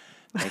 Yeah.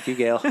 Thank you,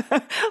 Gail.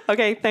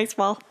 Okay. Thanks,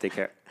 Paul. Take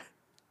care.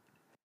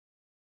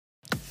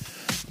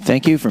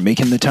 Thank you for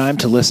making the time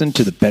to listen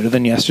to the Better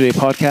Than Yesterday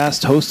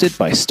podcast hosted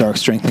by Stark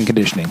Strength and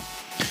Conditioning.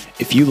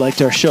 If you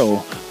liked our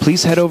show,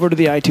 please head over to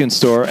the iTunes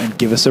store and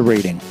give us a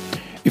rating.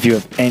 If you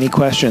have any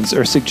questions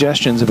or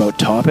suggestions about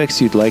topics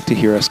you'd like to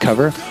hear us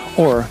cover,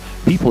 or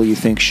people you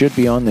think should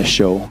be on this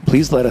show,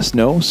 please let us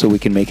know so we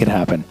can make it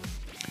happen.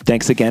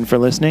 Thanks again for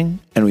listening,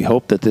 and we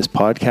hope that this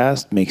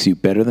podcast makes you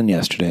better than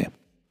yesterday.